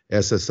from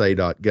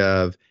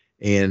SSA.gov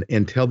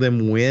and tell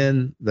them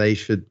when they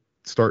should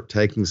start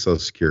taking Social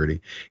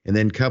Security. And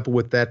then couple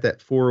with that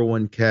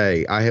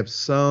 401k. I have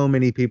so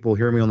many people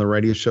hear me on the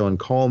radio show and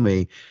call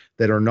me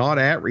that are not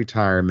at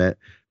retirement.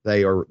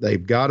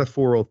 They've got a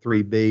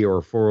 403b or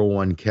a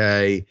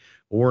 401k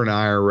or an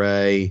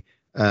IRA,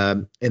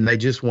 and they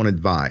just want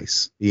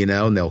advice,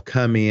 and they'll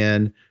come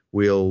in.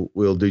 We'll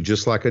do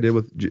just like I did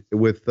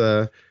with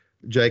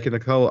Jake and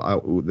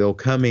Nicole. They'll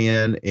come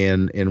in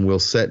and we'll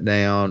sit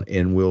down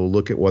and we'll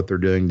look at what they're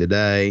doing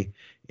today,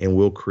 and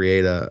we'll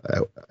create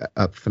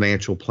a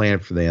financial plan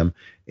for them.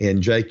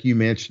 And Jake, you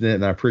mentioned it,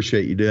 and I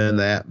appreciate you doing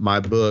that. My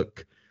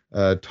book,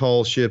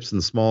 Tall Ships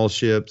and Small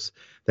Ships,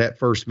 that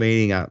first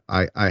meeting,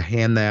 I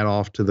hand that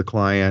off to the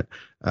client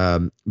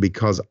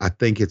because I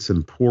think it's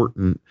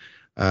important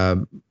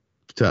to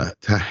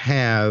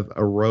have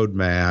a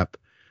roadmap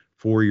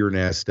for your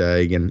nest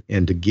egg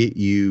and to get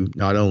you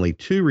not only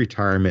to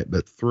retirement,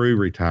 but through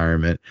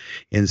retirement.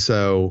 And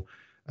so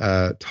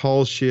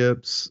tall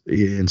ships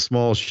and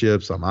small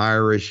ships, I'm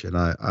Irish, and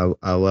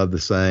I love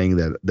the saying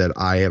that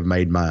I have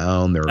made my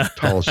own. There are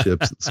tall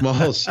ships and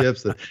small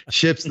ships, the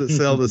ships that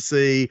sail the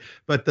sea,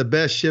 but the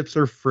best ships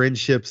are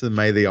friendships, and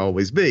may they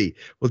always be.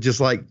 Well, just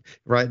like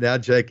right now,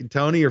 Jake and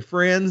Tony are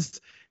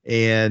friends.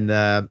 And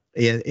but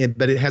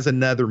it has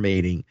another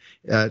meaning.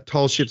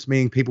 Tall ships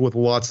meaning people with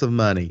lots of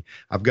money.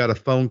 I've got a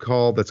phone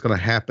call that's going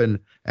to happen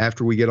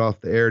after we get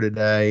off the air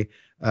today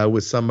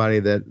with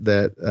somebody that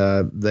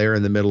they're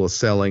in the middle of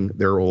selling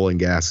their oil and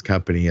gas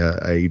company,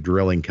 a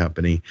drilling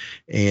company,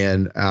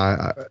 and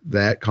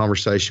that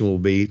conversation will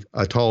be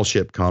a tall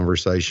ship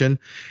conversation.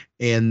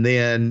 And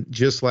then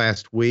just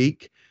last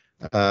week,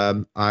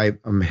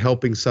 I'm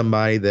helping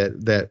somebody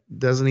that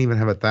doesn't even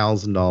have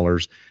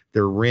 $1,000.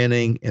 They're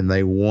renting and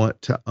they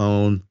want to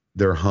own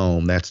their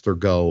home. That's their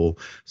goal.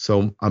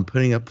 So I'm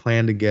putting a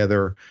plan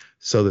together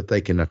so that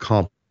they can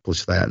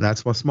accomplish that. And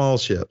that's my small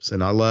ships.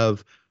 And I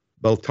love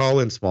both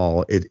tall and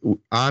small.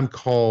 I'm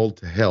called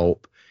to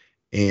help.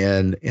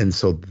 And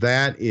so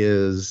that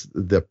is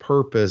the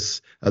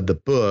purpose of the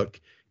book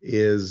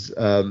is,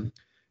 well,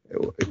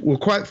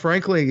 quite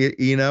frankly,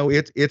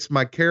 it's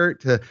my carrot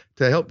to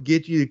help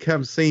get you to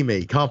come see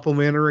me,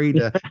 complimentary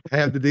to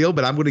have the deal,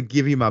 but I'm going to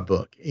give you my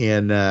book.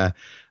 And,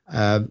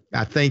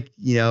 I think,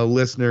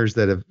 listeners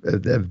that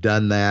have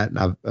done that,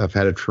 and I've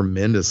had a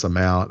tremendous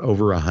amount,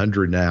 over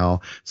 100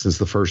 now since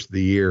the first of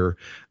the year,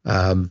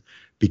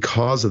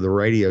 because of the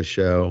radio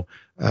show.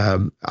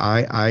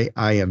 I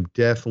am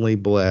definitely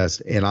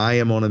blessed, and I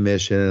am on a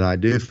mission, and I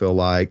do feel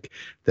like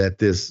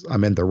that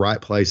I'm in the right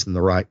place in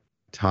the right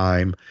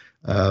time.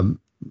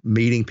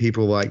 Meeting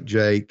people like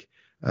Jake,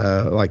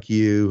 like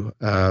you,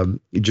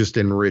 it just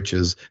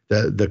enriches.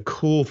 The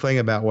cool thing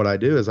about what I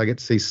do is I get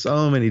to see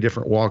so many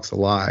different walks of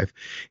life.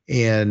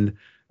 And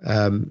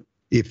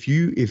if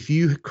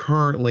you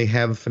currently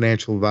have a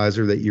financial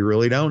advisor that you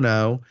really don't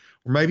know,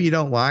 or maybe you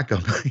don't like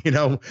them,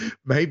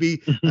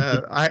 maybe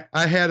I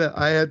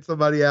had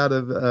somebody out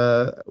of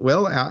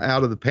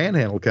the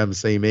Panhandle come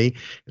see me.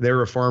 They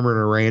were a farmer and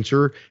a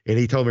rancher, and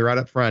he told me right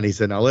up front. He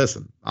said, "Now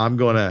listen, I'm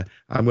gonna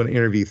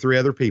interview 3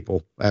 other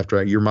people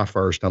after you're my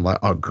first." I'm like,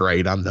 "Oh,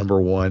 great, I'm number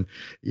one.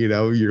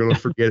 You're gonna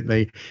forget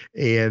me."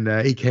 And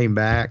he came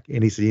back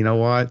and he said, "You know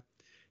what?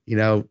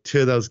 2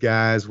 of those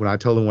guys, when I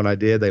told them what I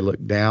did, they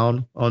looked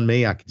down on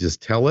me. I could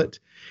just tell it."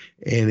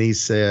 And he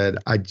said,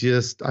 he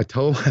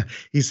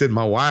said,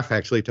 "My wife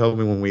actually told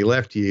me when we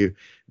left you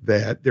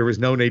that there was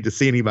no need to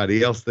see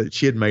anybody else, that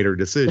she had made her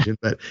decision."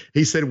 But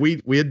he said,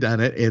 we had done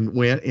it and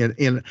went,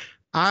 and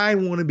I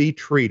want to be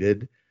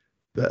treated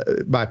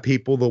by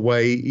people the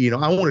way,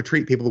 I want to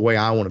treat people the way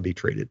I want to be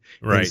treated.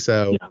 Right. And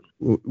so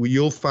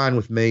you'll find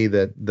with me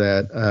that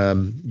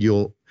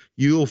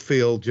you'll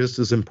feel just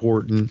as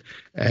important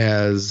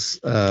as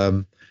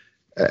the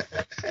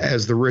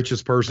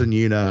richest person.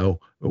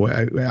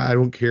 I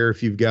don't care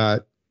if you've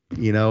got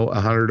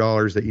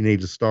 $100 that you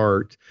need to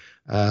start.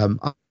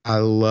 I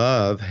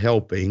love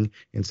helping,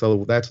 and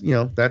so that's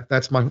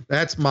that's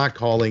my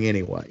calling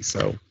anyway.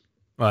 So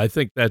well, I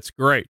think that's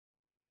great.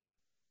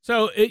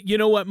 So you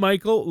know what,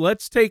 Michael?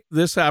 Let's take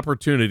this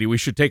opportunity. We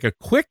should take a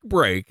quick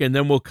break, and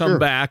then we'll come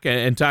back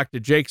and talk to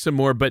Jake some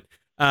more. But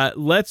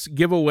let's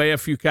give away a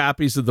few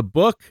copies of the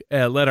book.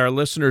 Let our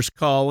listeners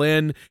call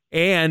in.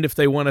 And if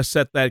they want to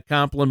set that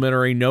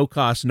complimentary, no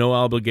cost, no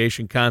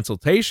obligation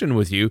consultation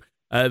with you,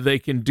 they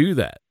can do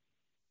that.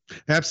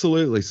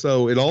 Absolutely.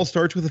 So it all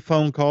starts with a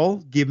phone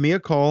call. Give me a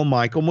call,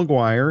 Michael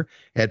McGuire,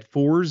 at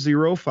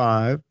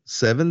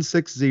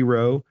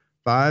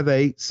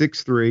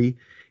 405-760-5863.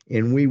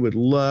 And we would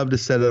love to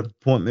set an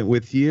appointment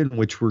with you in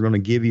which we're going to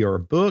give you our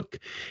book,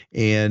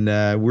 and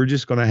we're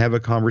just going to have a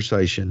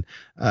conversation.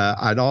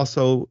 I'd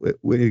also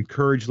would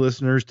encourage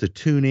listeners to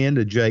tune in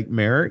to Jake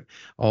Merrick,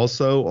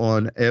 also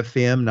on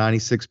FM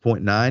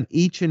 96.9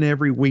 each and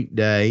every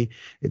weekday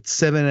at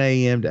 7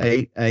 a.m. to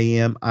 8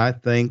 a.m. I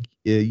think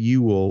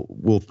you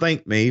will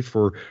thank me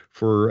for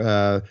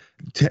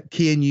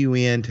keying you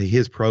into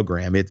his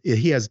program.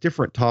 He has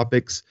different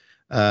topics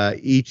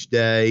each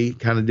day,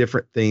 kind of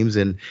different themes,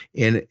 and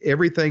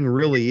everything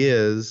really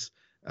is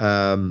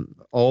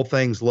all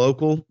things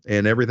local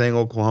and everything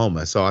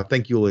Oklahoma. So I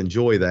think you'll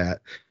enjoy that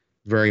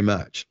very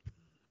much.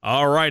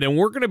 All right, and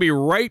we're going to be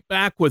right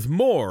back with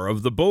more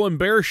of the Bull and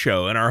Bear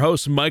Show and our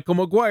host, Michael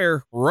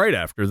McGuire, right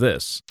after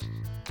this.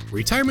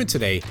 Retirement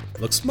today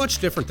looks much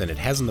different than it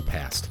has in the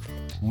past.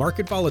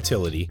 Market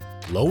volatility,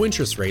 low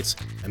interest rates,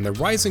 and the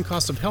rising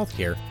cost of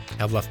healthcare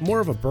have left more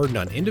of a burden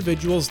on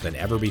individuals than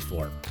ever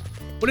before.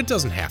 But it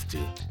doesn't have to.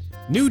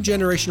 New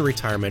Generation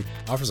Retirement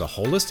offers a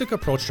holistic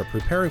approach to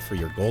preparing for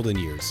your golden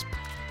years.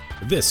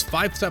 This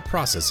 5-step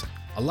process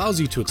allows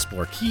you to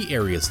explore key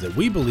areas that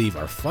we believe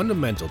are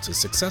fundamental to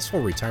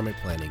successful retirement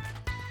planning.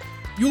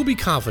 You will be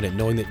confident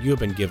knowing that you have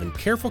been given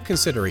careful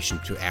consideration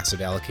to asset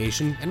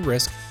allocation and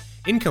risk,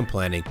 income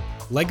planning,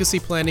 legacy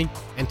planning,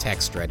 and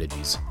tax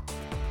strategies.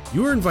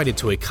 You are invited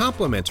to a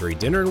complimentary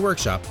dinner and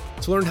workshop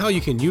to learn how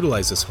you can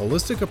utilize this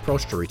holistic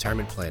approach to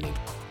retirement planning.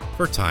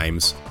 For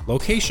times,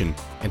 location,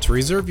 and to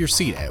reserve your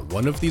seat at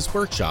one of these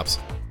workshops,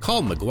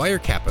 call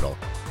McGuire Capital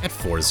at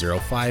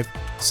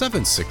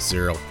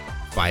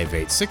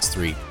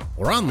 405-760-5863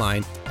 or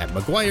online at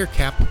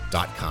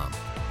McGuireCap.com.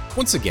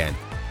 Once again,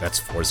 that's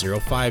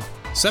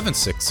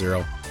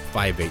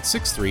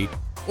 405-760-5863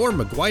 or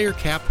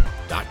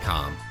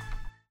McGuireCap.com.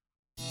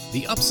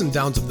 The ups and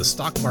downs of the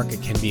stock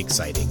market can be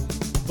exciting,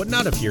 but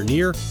not if you're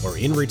near or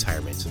in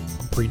retirement.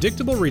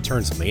 Predictable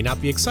returns may not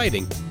be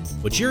exciting,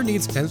 but your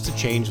needs tend to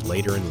change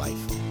later in life.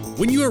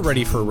 When you are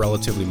ready for a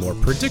relatively more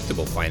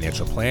predictable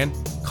financial plan,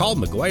 call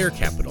McGuire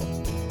Capital.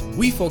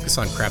 We focus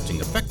on crafting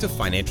effective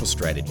financial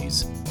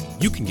strategies.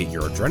 You can get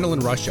your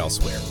adrenaline rush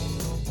elsewhere.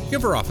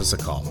 Give our office a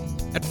call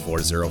at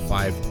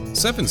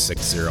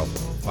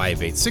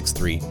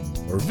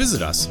 405-760-5863 or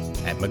visit us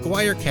at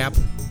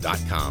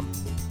McGuireCap.com.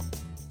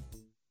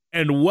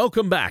 And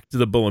welcome back to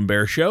the Bull and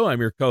Bear Show. I'm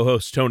your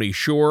co-host, Tony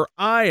Shore.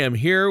 I am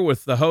here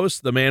with the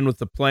host, the man with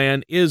the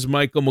plan, is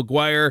Michael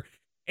McGuire.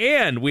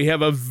 And we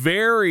have a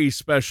very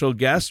special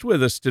guest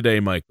with us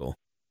today, Michael.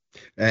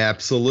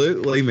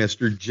 Absolutely,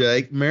 Mr.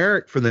 Jake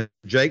Merrick from the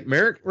Jake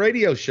Merrick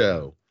Radio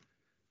Show.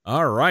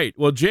 All right.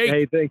 Well, Jake.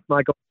 Hey, thanks,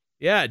 Michael.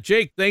 Yeah,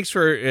 Jake, thanks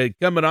for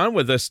coming on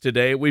with us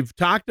today. We've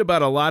talked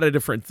about a lot of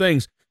different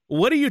things.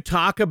 What do you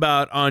talk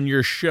about on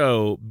your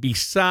show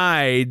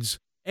besides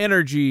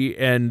energy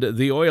and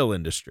the oil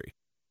industry?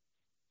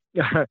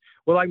 Well,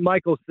 like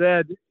Michael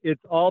said, it's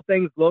all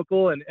things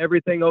local and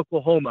everything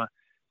Oklahoma.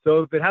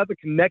 So if it has a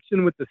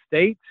connection with the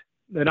state,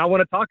 then I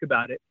want to talk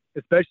about it,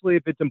 especially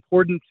if it's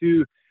important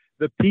to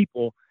the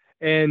people.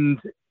 And,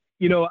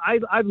 you know,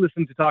 I've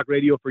listened to talk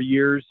radio for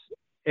years,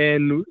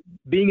 and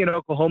being in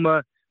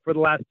Oklahoma for the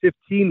last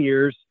 15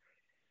 years,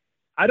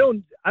 I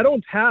don't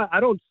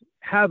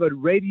have a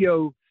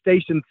radio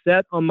station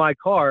set on my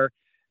car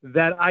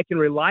that I can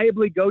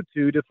reliably go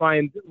to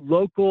find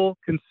local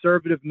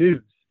conservative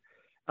news.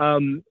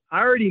 I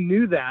already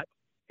knew that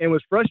and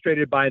was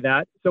frustrated by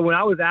that. So when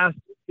I was asked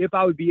if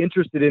I would be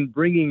interested in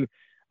bringing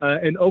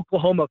an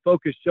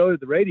Oklahoma-focused show to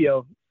the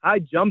radio, I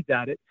jumped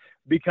at it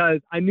because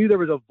I knew there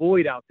was a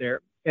void out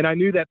there. And I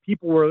knew that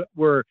people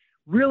were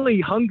really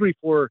hungry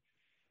for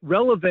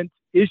relevant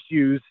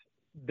issues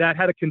that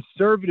had a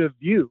conservative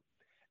view.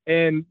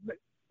 And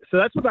so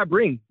that's what I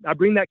bring. I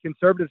bring that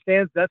conservative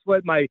stance. That's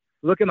what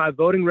look at my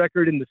voting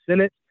record in the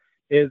Senate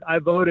is. I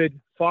voted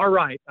far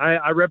right.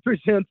 I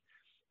represent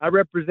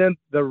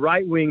the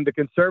right wing, the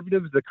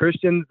conservatives, the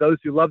Christians, those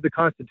who love the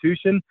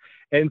Constitution.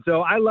 And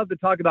so I love to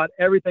talk about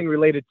everything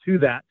related to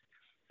that.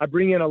 I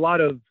bring in a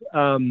lot of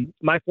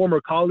my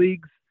former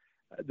colleagues,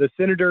 the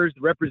senators,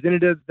 the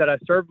representatives that I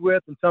served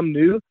with, and some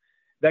new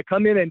that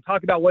come in and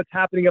talk about what's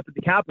happening up at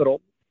the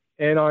Capitol.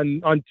 And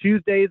on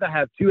Tuesdays, I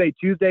have 2A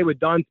Tuesday with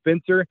Don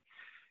Spencer.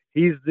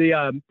 He's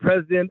the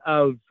president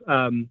of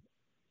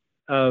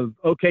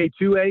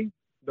OK2A,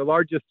 the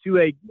largest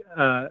 2A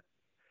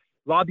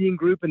lobbying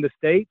group in the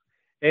state.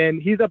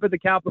 And he's up at the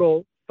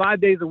Capitol 5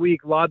 days a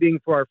week lobbying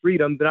for our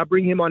freedoms. And I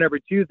bring him on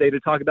every Tuesday to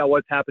talk about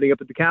what's happening up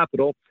at the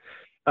Capitol.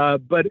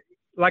 But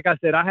like I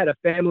said, I had a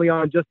family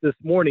on just this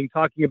morning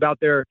talking about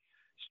their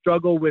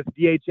struggle with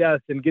DHS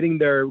and getting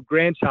their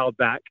grandchild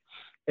back.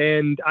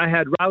 And I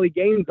had Riley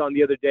Gaines on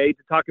the other day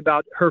to talk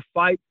about her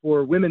fight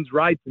for women's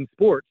rights in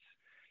sports.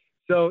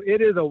 So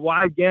it is a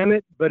wide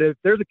gamut, but if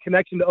there's a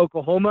connection to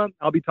Oklahoma,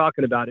 I'll be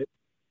talking about it.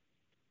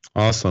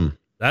 Awesome.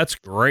 That's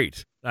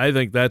great. I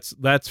think that's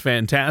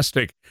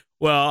fantastic.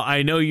 Well,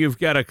 I know you've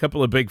got a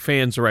couple of big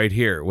fans right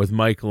here with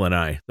Michael and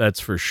I, that's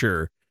for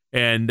sure.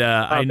 And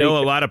I know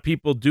a lot of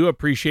people do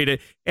appreciate it.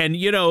 And,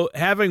 you know,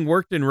 having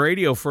worked in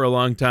radio for a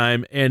long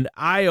time, and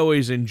I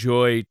always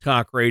enjoy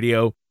talk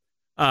radio,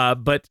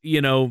 but,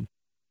 you know,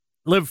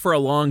 lived for a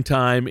long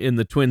time in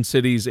the Twin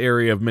Cities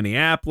area of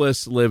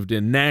Minneapolis, lived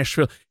in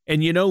Nashville.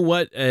 And you know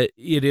what?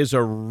 It is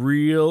a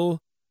real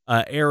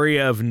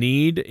area of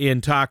need in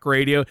talk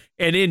radio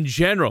and in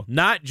general,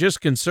 not just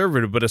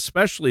conservative, but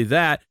especially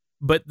that.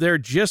 But there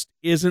just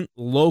isn't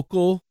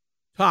local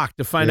talk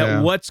to find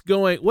out what's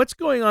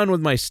going on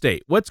with my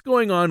state, what's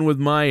going on with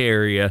my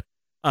area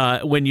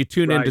when you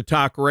tune into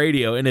talk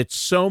radio. And it's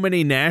so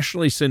many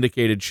nationally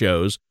syndicated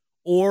shows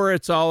or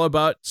it's all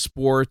about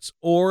sports,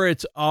 or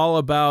it's all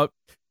about,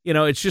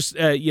 it's just,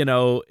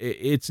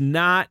 it's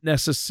not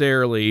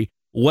necessarily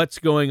what's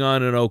going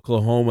on in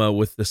Oklahoma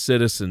with the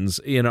citizens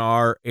in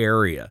our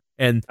area.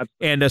 And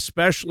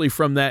especially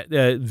from that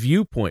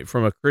viewpoint,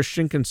 from a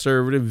Christian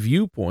conservative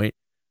viewpoint,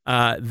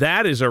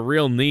 that is a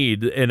real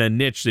need and a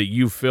niche that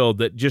you filled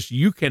that just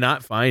you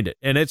cannot find it.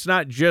 And it's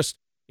not just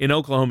in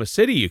Oklahoma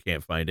City you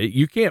can't find it.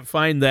 You can't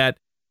find that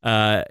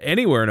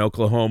anywhere in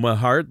Oklahoma,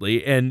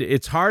 hardly, and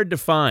it's hard to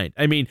find.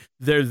 I mean,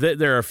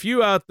 there are a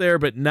few out there,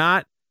 but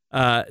not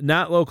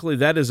locally.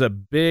 That is a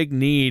big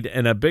need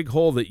and a big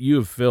hole that you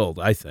have filled,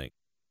 I think.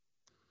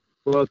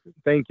 Well,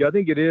 thank you. I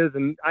think it is.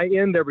 And I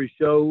end every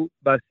show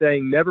by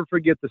saying, never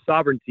forget the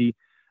sovereignty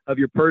of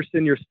your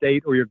person, your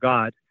state, or your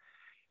God.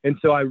 And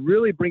so I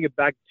really bring it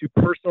back to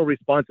personal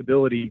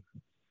responsibility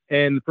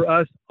and for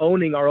us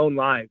owning our own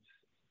lives.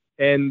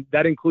 And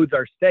that includes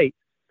our state.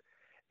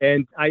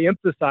 And I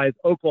emphasize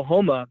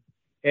Oklahoma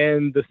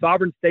and the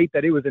sovereign state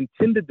that it was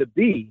intended to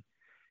be.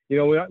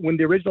 When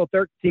the original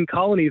 13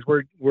 colonies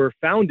were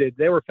founded,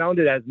 they were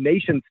founded as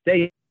nation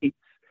states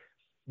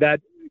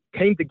that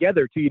came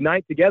together to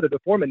unite together to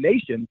form a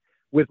nation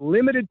with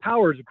limited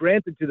powers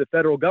granted to the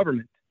federal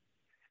government.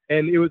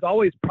 And it was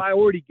always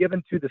priority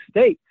given to the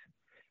states.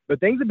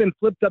 But things have been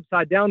flipped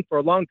upside down for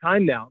a long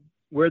time now,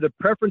 where the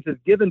preference is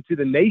given to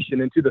the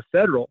nation and to the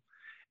federal.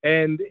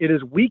 And it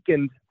has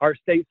weakened our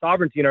state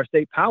sovereignty and our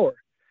state power.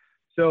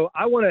 So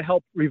I want to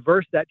help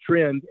reverse that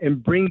trend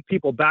and bring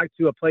people back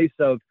to a place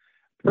of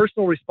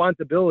personal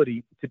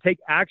responsibility to take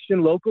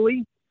action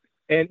locally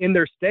and in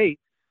their state,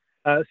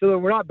 so that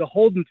we're not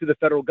beholden to the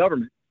federal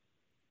government.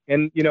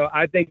 And,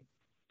 I think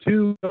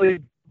two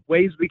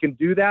ways we can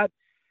do that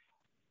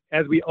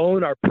as we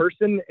own our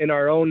person and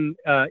our own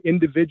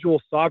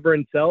individual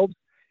sovereign selves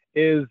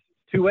is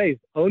two ways: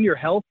 own your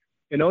health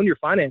and own your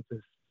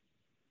finances.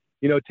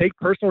 Take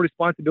personal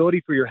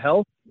responsibility for your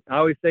health. I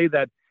always say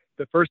that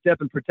the first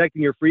step in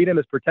protecting your freedom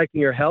is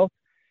protecting your health.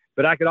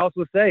 But I could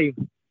also say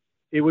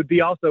it would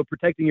be also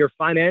protecting your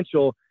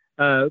financial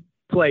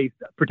place,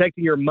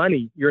 protecting your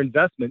money, your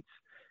investments,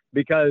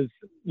 because,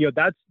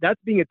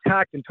 that's being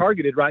attacked and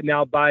targeted right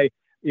now by,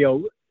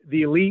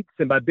 the elites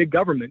and by big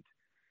government.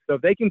 So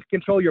if they can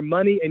control your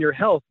money and your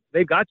health,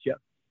 they've got you.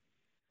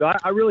 So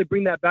I really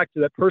bring that back to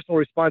that personal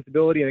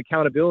responsibility and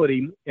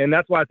accountability. And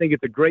that's why I think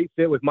it's a great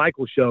fit with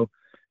Michael's show,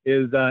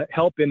 is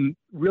help in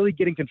really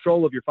getting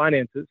control of your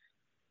finances.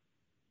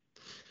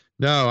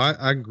 No,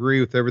 I agree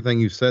with everything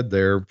you said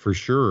there for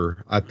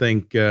sure. I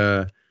think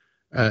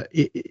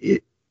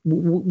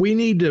we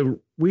need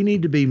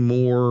to be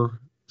more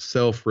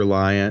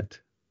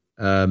self-reliant.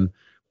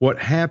 What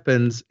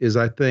happens is,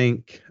 I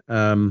think,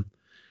 as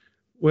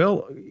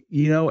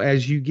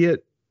you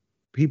get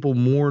people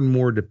more and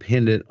more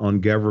dependent on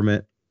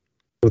government,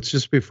 let's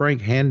just be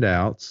frank,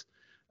 handouts,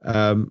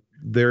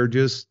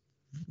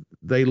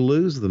 they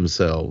lose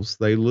themselves.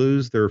 They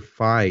lose their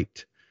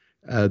fight,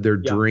 their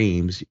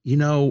dreams.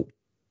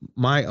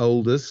 My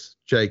oldest,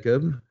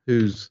 Jacob,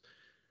 who's,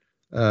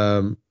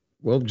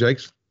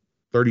 Jake's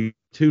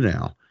 32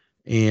 now.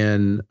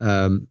 And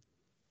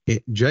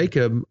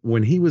Jacob,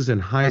 when he was in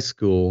high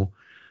school,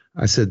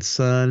 I said,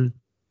 son,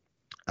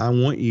 I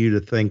want you to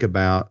think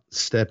about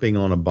stepping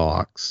on a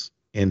box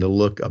and to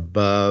look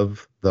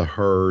above the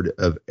herd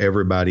of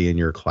everybody in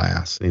your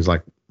class. And he's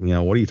like,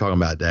 what are you talking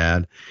about,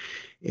 Dad?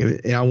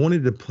 And I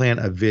wanted to plant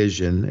a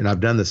vision, and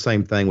I've done the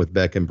same thing with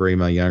Beck and Bree,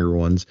 my younger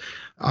ones.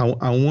 I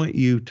want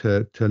you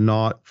to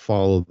not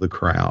follow the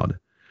crowd.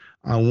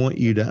 I want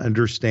you to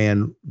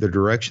understand the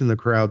direction the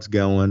crowd's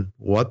going,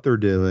 what they're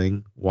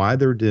doing, why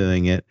they're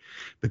doing it,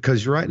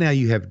 because right now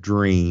you have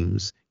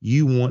dreams.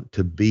 You want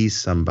to be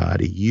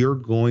somebody. You're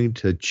going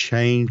to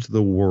change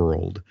the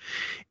world.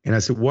 And I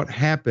said, what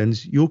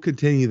happens? You'll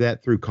continue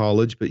that through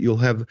college, but you'll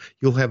have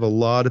a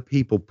lot of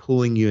people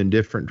pulling you in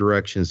different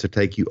directions to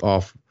take you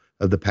off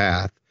of the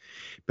path.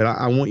 But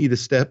I want you to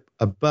step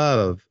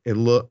above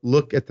and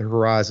look at the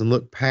horizon,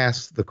 look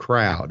past the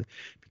crowd,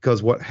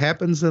 because what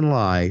happens in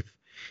life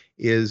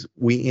is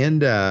we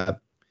end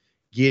up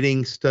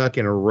getting stuck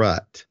in a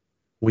rut.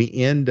 We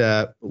end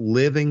up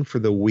living for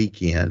the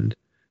weekend.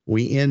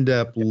 We end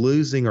up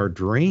losing our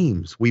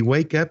dreams. We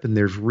wake up and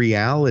there's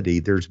reality.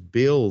 There's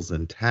bills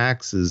and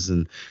taxes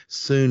and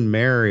soon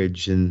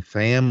marriage and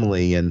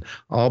family and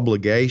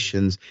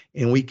obligations.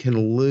 And we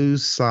can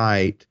lose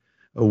sight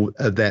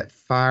of that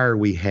fire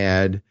we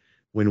had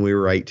when we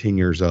were 18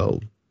 years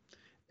old.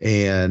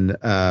 And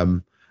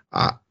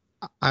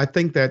I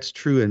think that's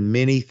true in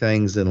many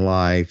things in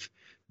life,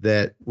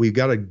 that we've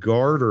got to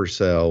guard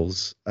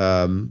ourselves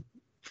from,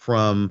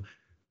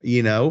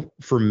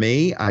 for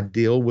me, I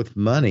deal with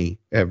money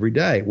every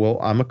day. Well,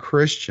 I'm a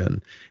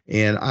Christian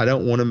and I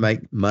don't want to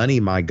make money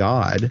my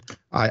God.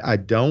 I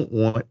don't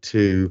want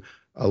to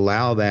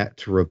allow that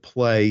to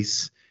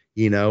replace,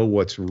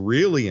 what's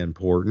really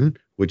important,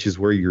 which is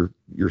where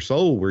your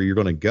soul, where you're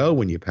going to go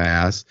when you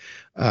pass.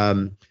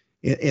 And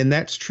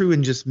that's true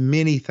in just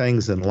many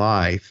things in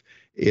life,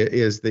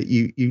 is that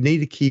you need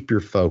to keep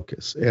your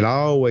focus. And I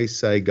always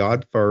say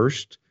God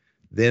first,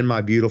 then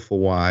my beautiful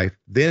wife,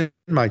 then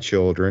my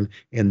children,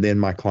 and then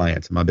my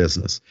clients and my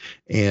business.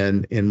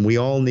 And we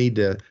all need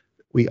to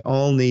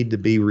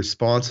be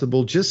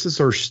responsible, just as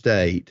our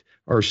state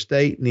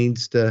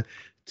needs to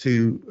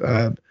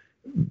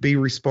be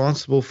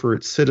responsible for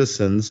its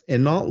citizens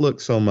and not look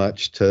so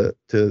much to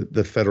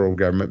the federal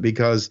government,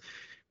 because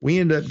we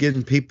end up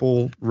getting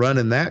people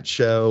running that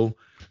show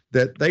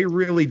that they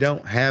really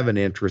don't have an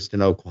interest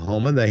in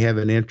Oklahoma. They have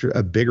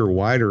a bigger,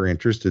 wider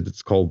interest.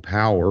 It's called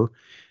power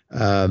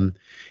and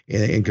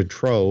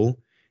control.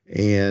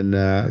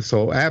 And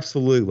so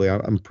absolutely, I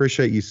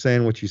appreciate you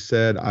saying what you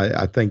said.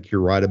 I think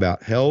you're right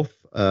about health.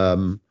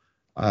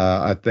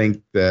 I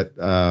think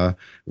that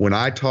when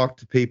I talk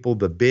to people,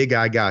 the big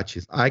I got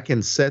you, I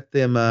can set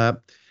them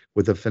up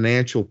with a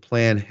financial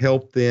plan,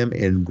 help them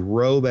and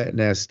grow that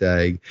nest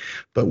egg.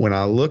 But when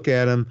I look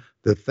at them,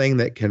 the thing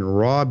that can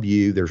rob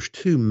you, there's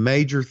two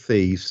major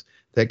thieves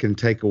that can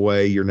take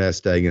away your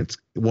nest egg. And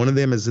one of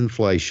them is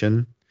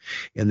inflation,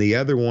 and the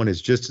other one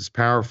is just as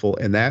powerful,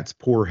 and that's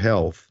poor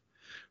health.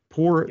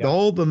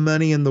 All the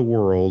money in the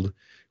world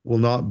will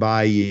not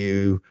buy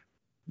you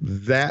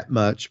that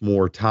much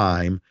more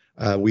time.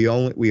 We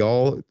all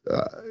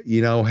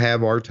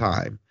have our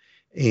time,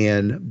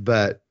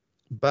 but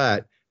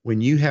when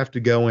you have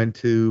to go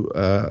into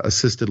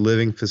assisted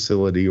living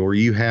facility, or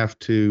you have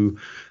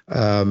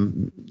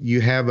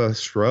a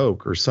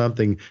stroke or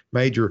something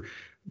major,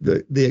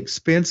 the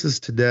expenses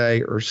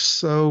today are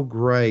so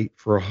great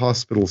for a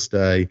hospital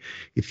stay.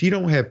 If you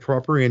don't have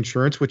proper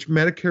insurance, which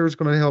Medicare is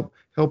going to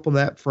help on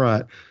that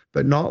front,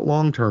 but not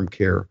long-term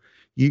care.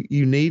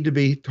 You need to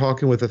be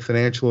talking with a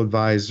financial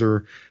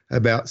advisor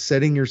about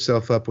setting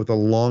yourself up with a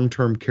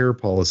long-term care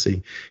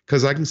policy,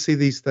 because I can see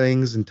these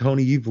things, and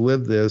Tony, you've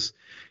lived this.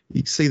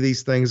 You see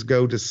these things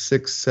go to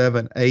 6,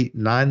 7, 8,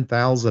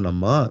 9,000 a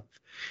month,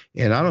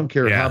 and I don't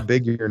care how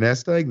big your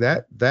nest egg,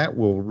 that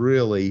will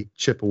really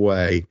chip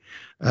away,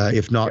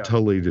 if not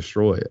totally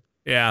destroy it.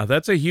 Yeah,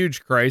 that's a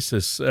huge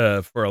crisis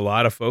for a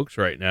lot of folks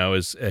right now,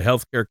 is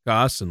healthcare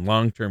costs and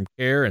long-term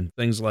care and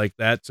things like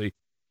that. So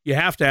you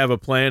have to have a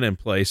plan in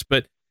place.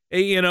 But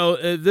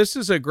this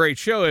is a great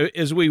show.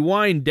 As we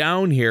wind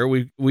down here,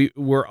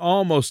 we're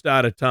almost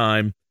out of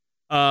time.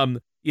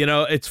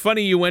 It's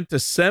funny you went to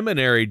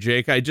seminary,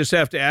 Jake. I just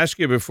have to ask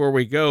you before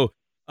we go,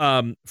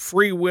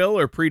 free will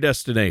or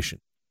predestination?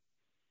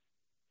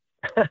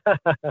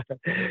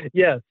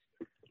 Yes.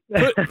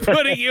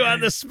 Putting you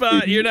on the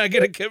spot. You're not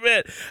going to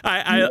commit.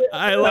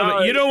 I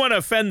love it. You don't want to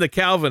offend the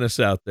Calvinists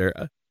out there.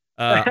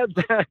 I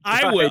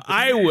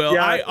will.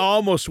 Yeah. I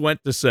almost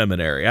went to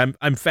seminary.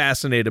 I'm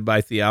fascinated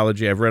by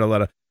theology. I've read a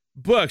lot of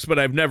books, but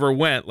I've never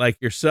went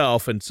like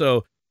yourself. And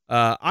so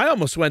I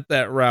almost went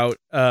that route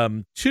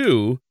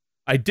too.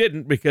 I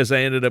didn't, because I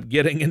ended up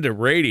getting into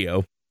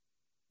radio,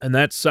 and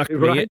that sucked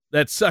me in.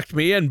 That sucked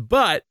me in.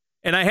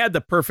 And I had the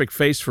perfect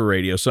face for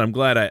radio, so I'm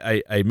glad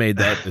I made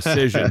that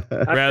decision.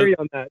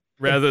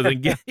 rather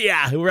than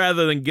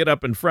get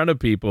up in front of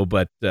people.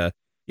 But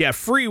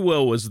free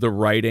will was the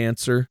right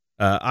answer.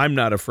 I'm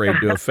not afraid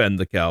to offend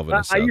the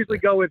Calvinists. I usually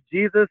go with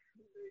Jesus,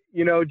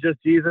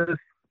 just Jesus,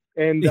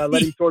 and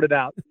let him sort it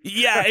out.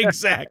 Yeah,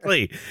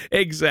 exactly.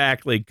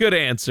 Good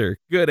answer.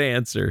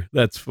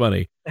 That's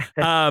funny.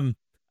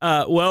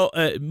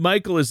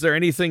 Michael, is there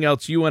anything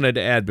else you wanted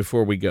to add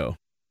before we go?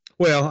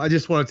 Well, I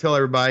just want to tell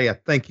everybody, I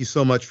thank you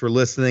so much for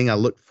listening. I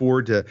look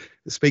forward to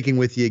speaking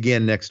with you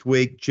again next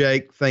week.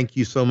 Jake, thank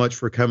you so much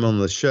for coming on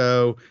the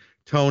show.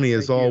 Tony,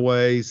 as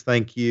always,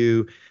 thank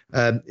you.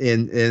 And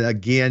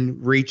again,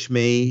 reach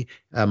me,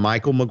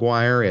 Michael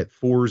McGuire, at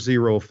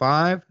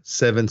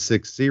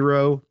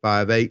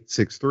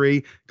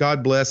 405-760-5863.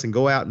 God bless, and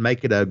go out and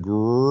make it a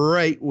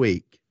great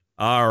week.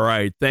 All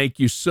right. Thank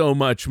you so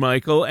much,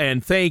 Michael.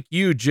 And thank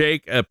you,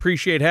 Jake.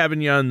 Appreciate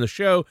having you on the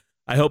show.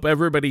 I hope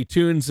everybody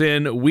tunes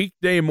in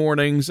weekday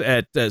mornings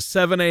at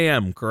 7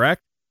 a.m.,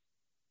 correct?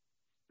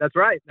 That's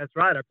right. I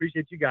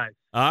appreciate you guys.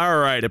 All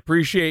right.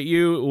 Appreciate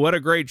you. What a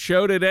great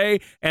show today.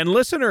 And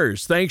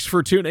listeners, thanks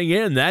for tuning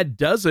in. That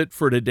does it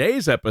for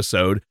today's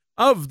episode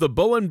of The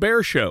Bull and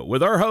Bear Show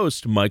with our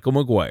host, Michael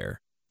McGuire.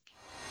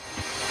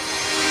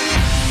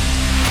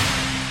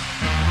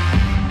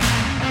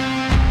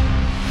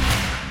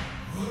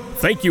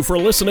 Thank you for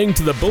listening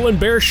to The Bull and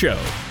Bear Show.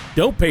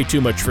 Don't pay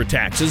too much for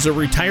taxes or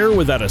retire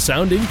without a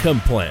sound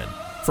income plan.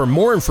 For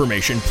more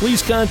information,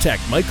 please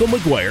contact Michael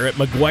McGuire at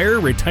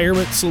McGuire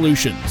Retirement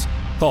Solutions.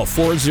 Call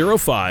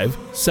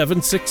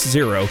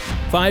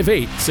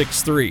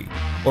 405-760-5863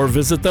 or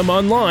visit them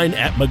online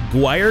at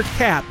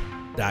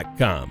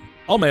McGuireCap.com.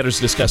 All matters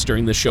discussed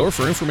during this show are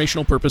for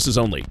informational purposes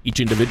only. Each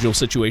individual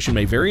situation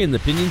may vary, and the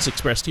opinions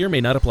expressed here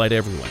may not apply to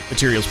everyone.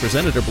 Materials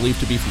presented are believed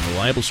to be from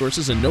reliable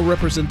sources, and no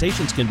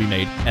representations can be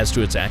made as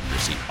to its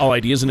accuracy. All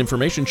ideas and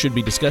information should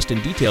be discussed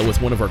in detail with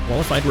one of our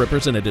qualified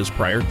representatives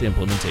prior to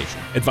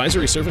implementation.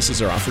 Advisory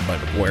services are offered by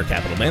McGuire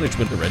Capital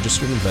Management, a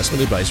registered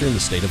investment advisor in the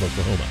state of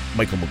Oklahoma.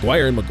 Michael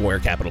McGuire and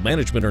McGuire Capital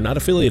Management are not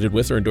affiliated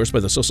with or endorsed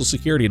by the Social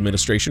Security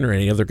Administration or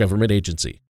any other government agency.